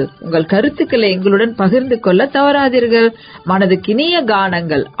கேளுங்கள். உங்கள் கருத்துக்களை எங்களுடன் பகிர்ந்து கொள்ள தவறாதீர்கள். மனதுக்கினிய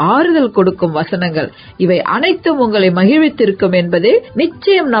கானங்கள், ஆறுதல் கொடுக்கும் வசனங்கள், இவை அனைத்தும் உங்களை மகிழ்வித்திருக்கும் என்பதை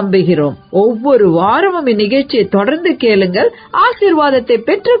நிச்சயம் நம்புகிறோம். ஒவ்வொரு வாரமும் இந்நிகழ்ச்சியை தொடர்ந்து கேளுங்கள். ஆசீர்வாதத்தை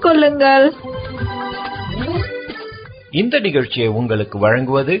பெற்றுக் கொள்ளுங்கள். இந்த நிகழ்ச்சியை உங்களுக்கு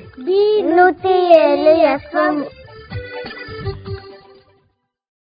வழங்குவது B107 FM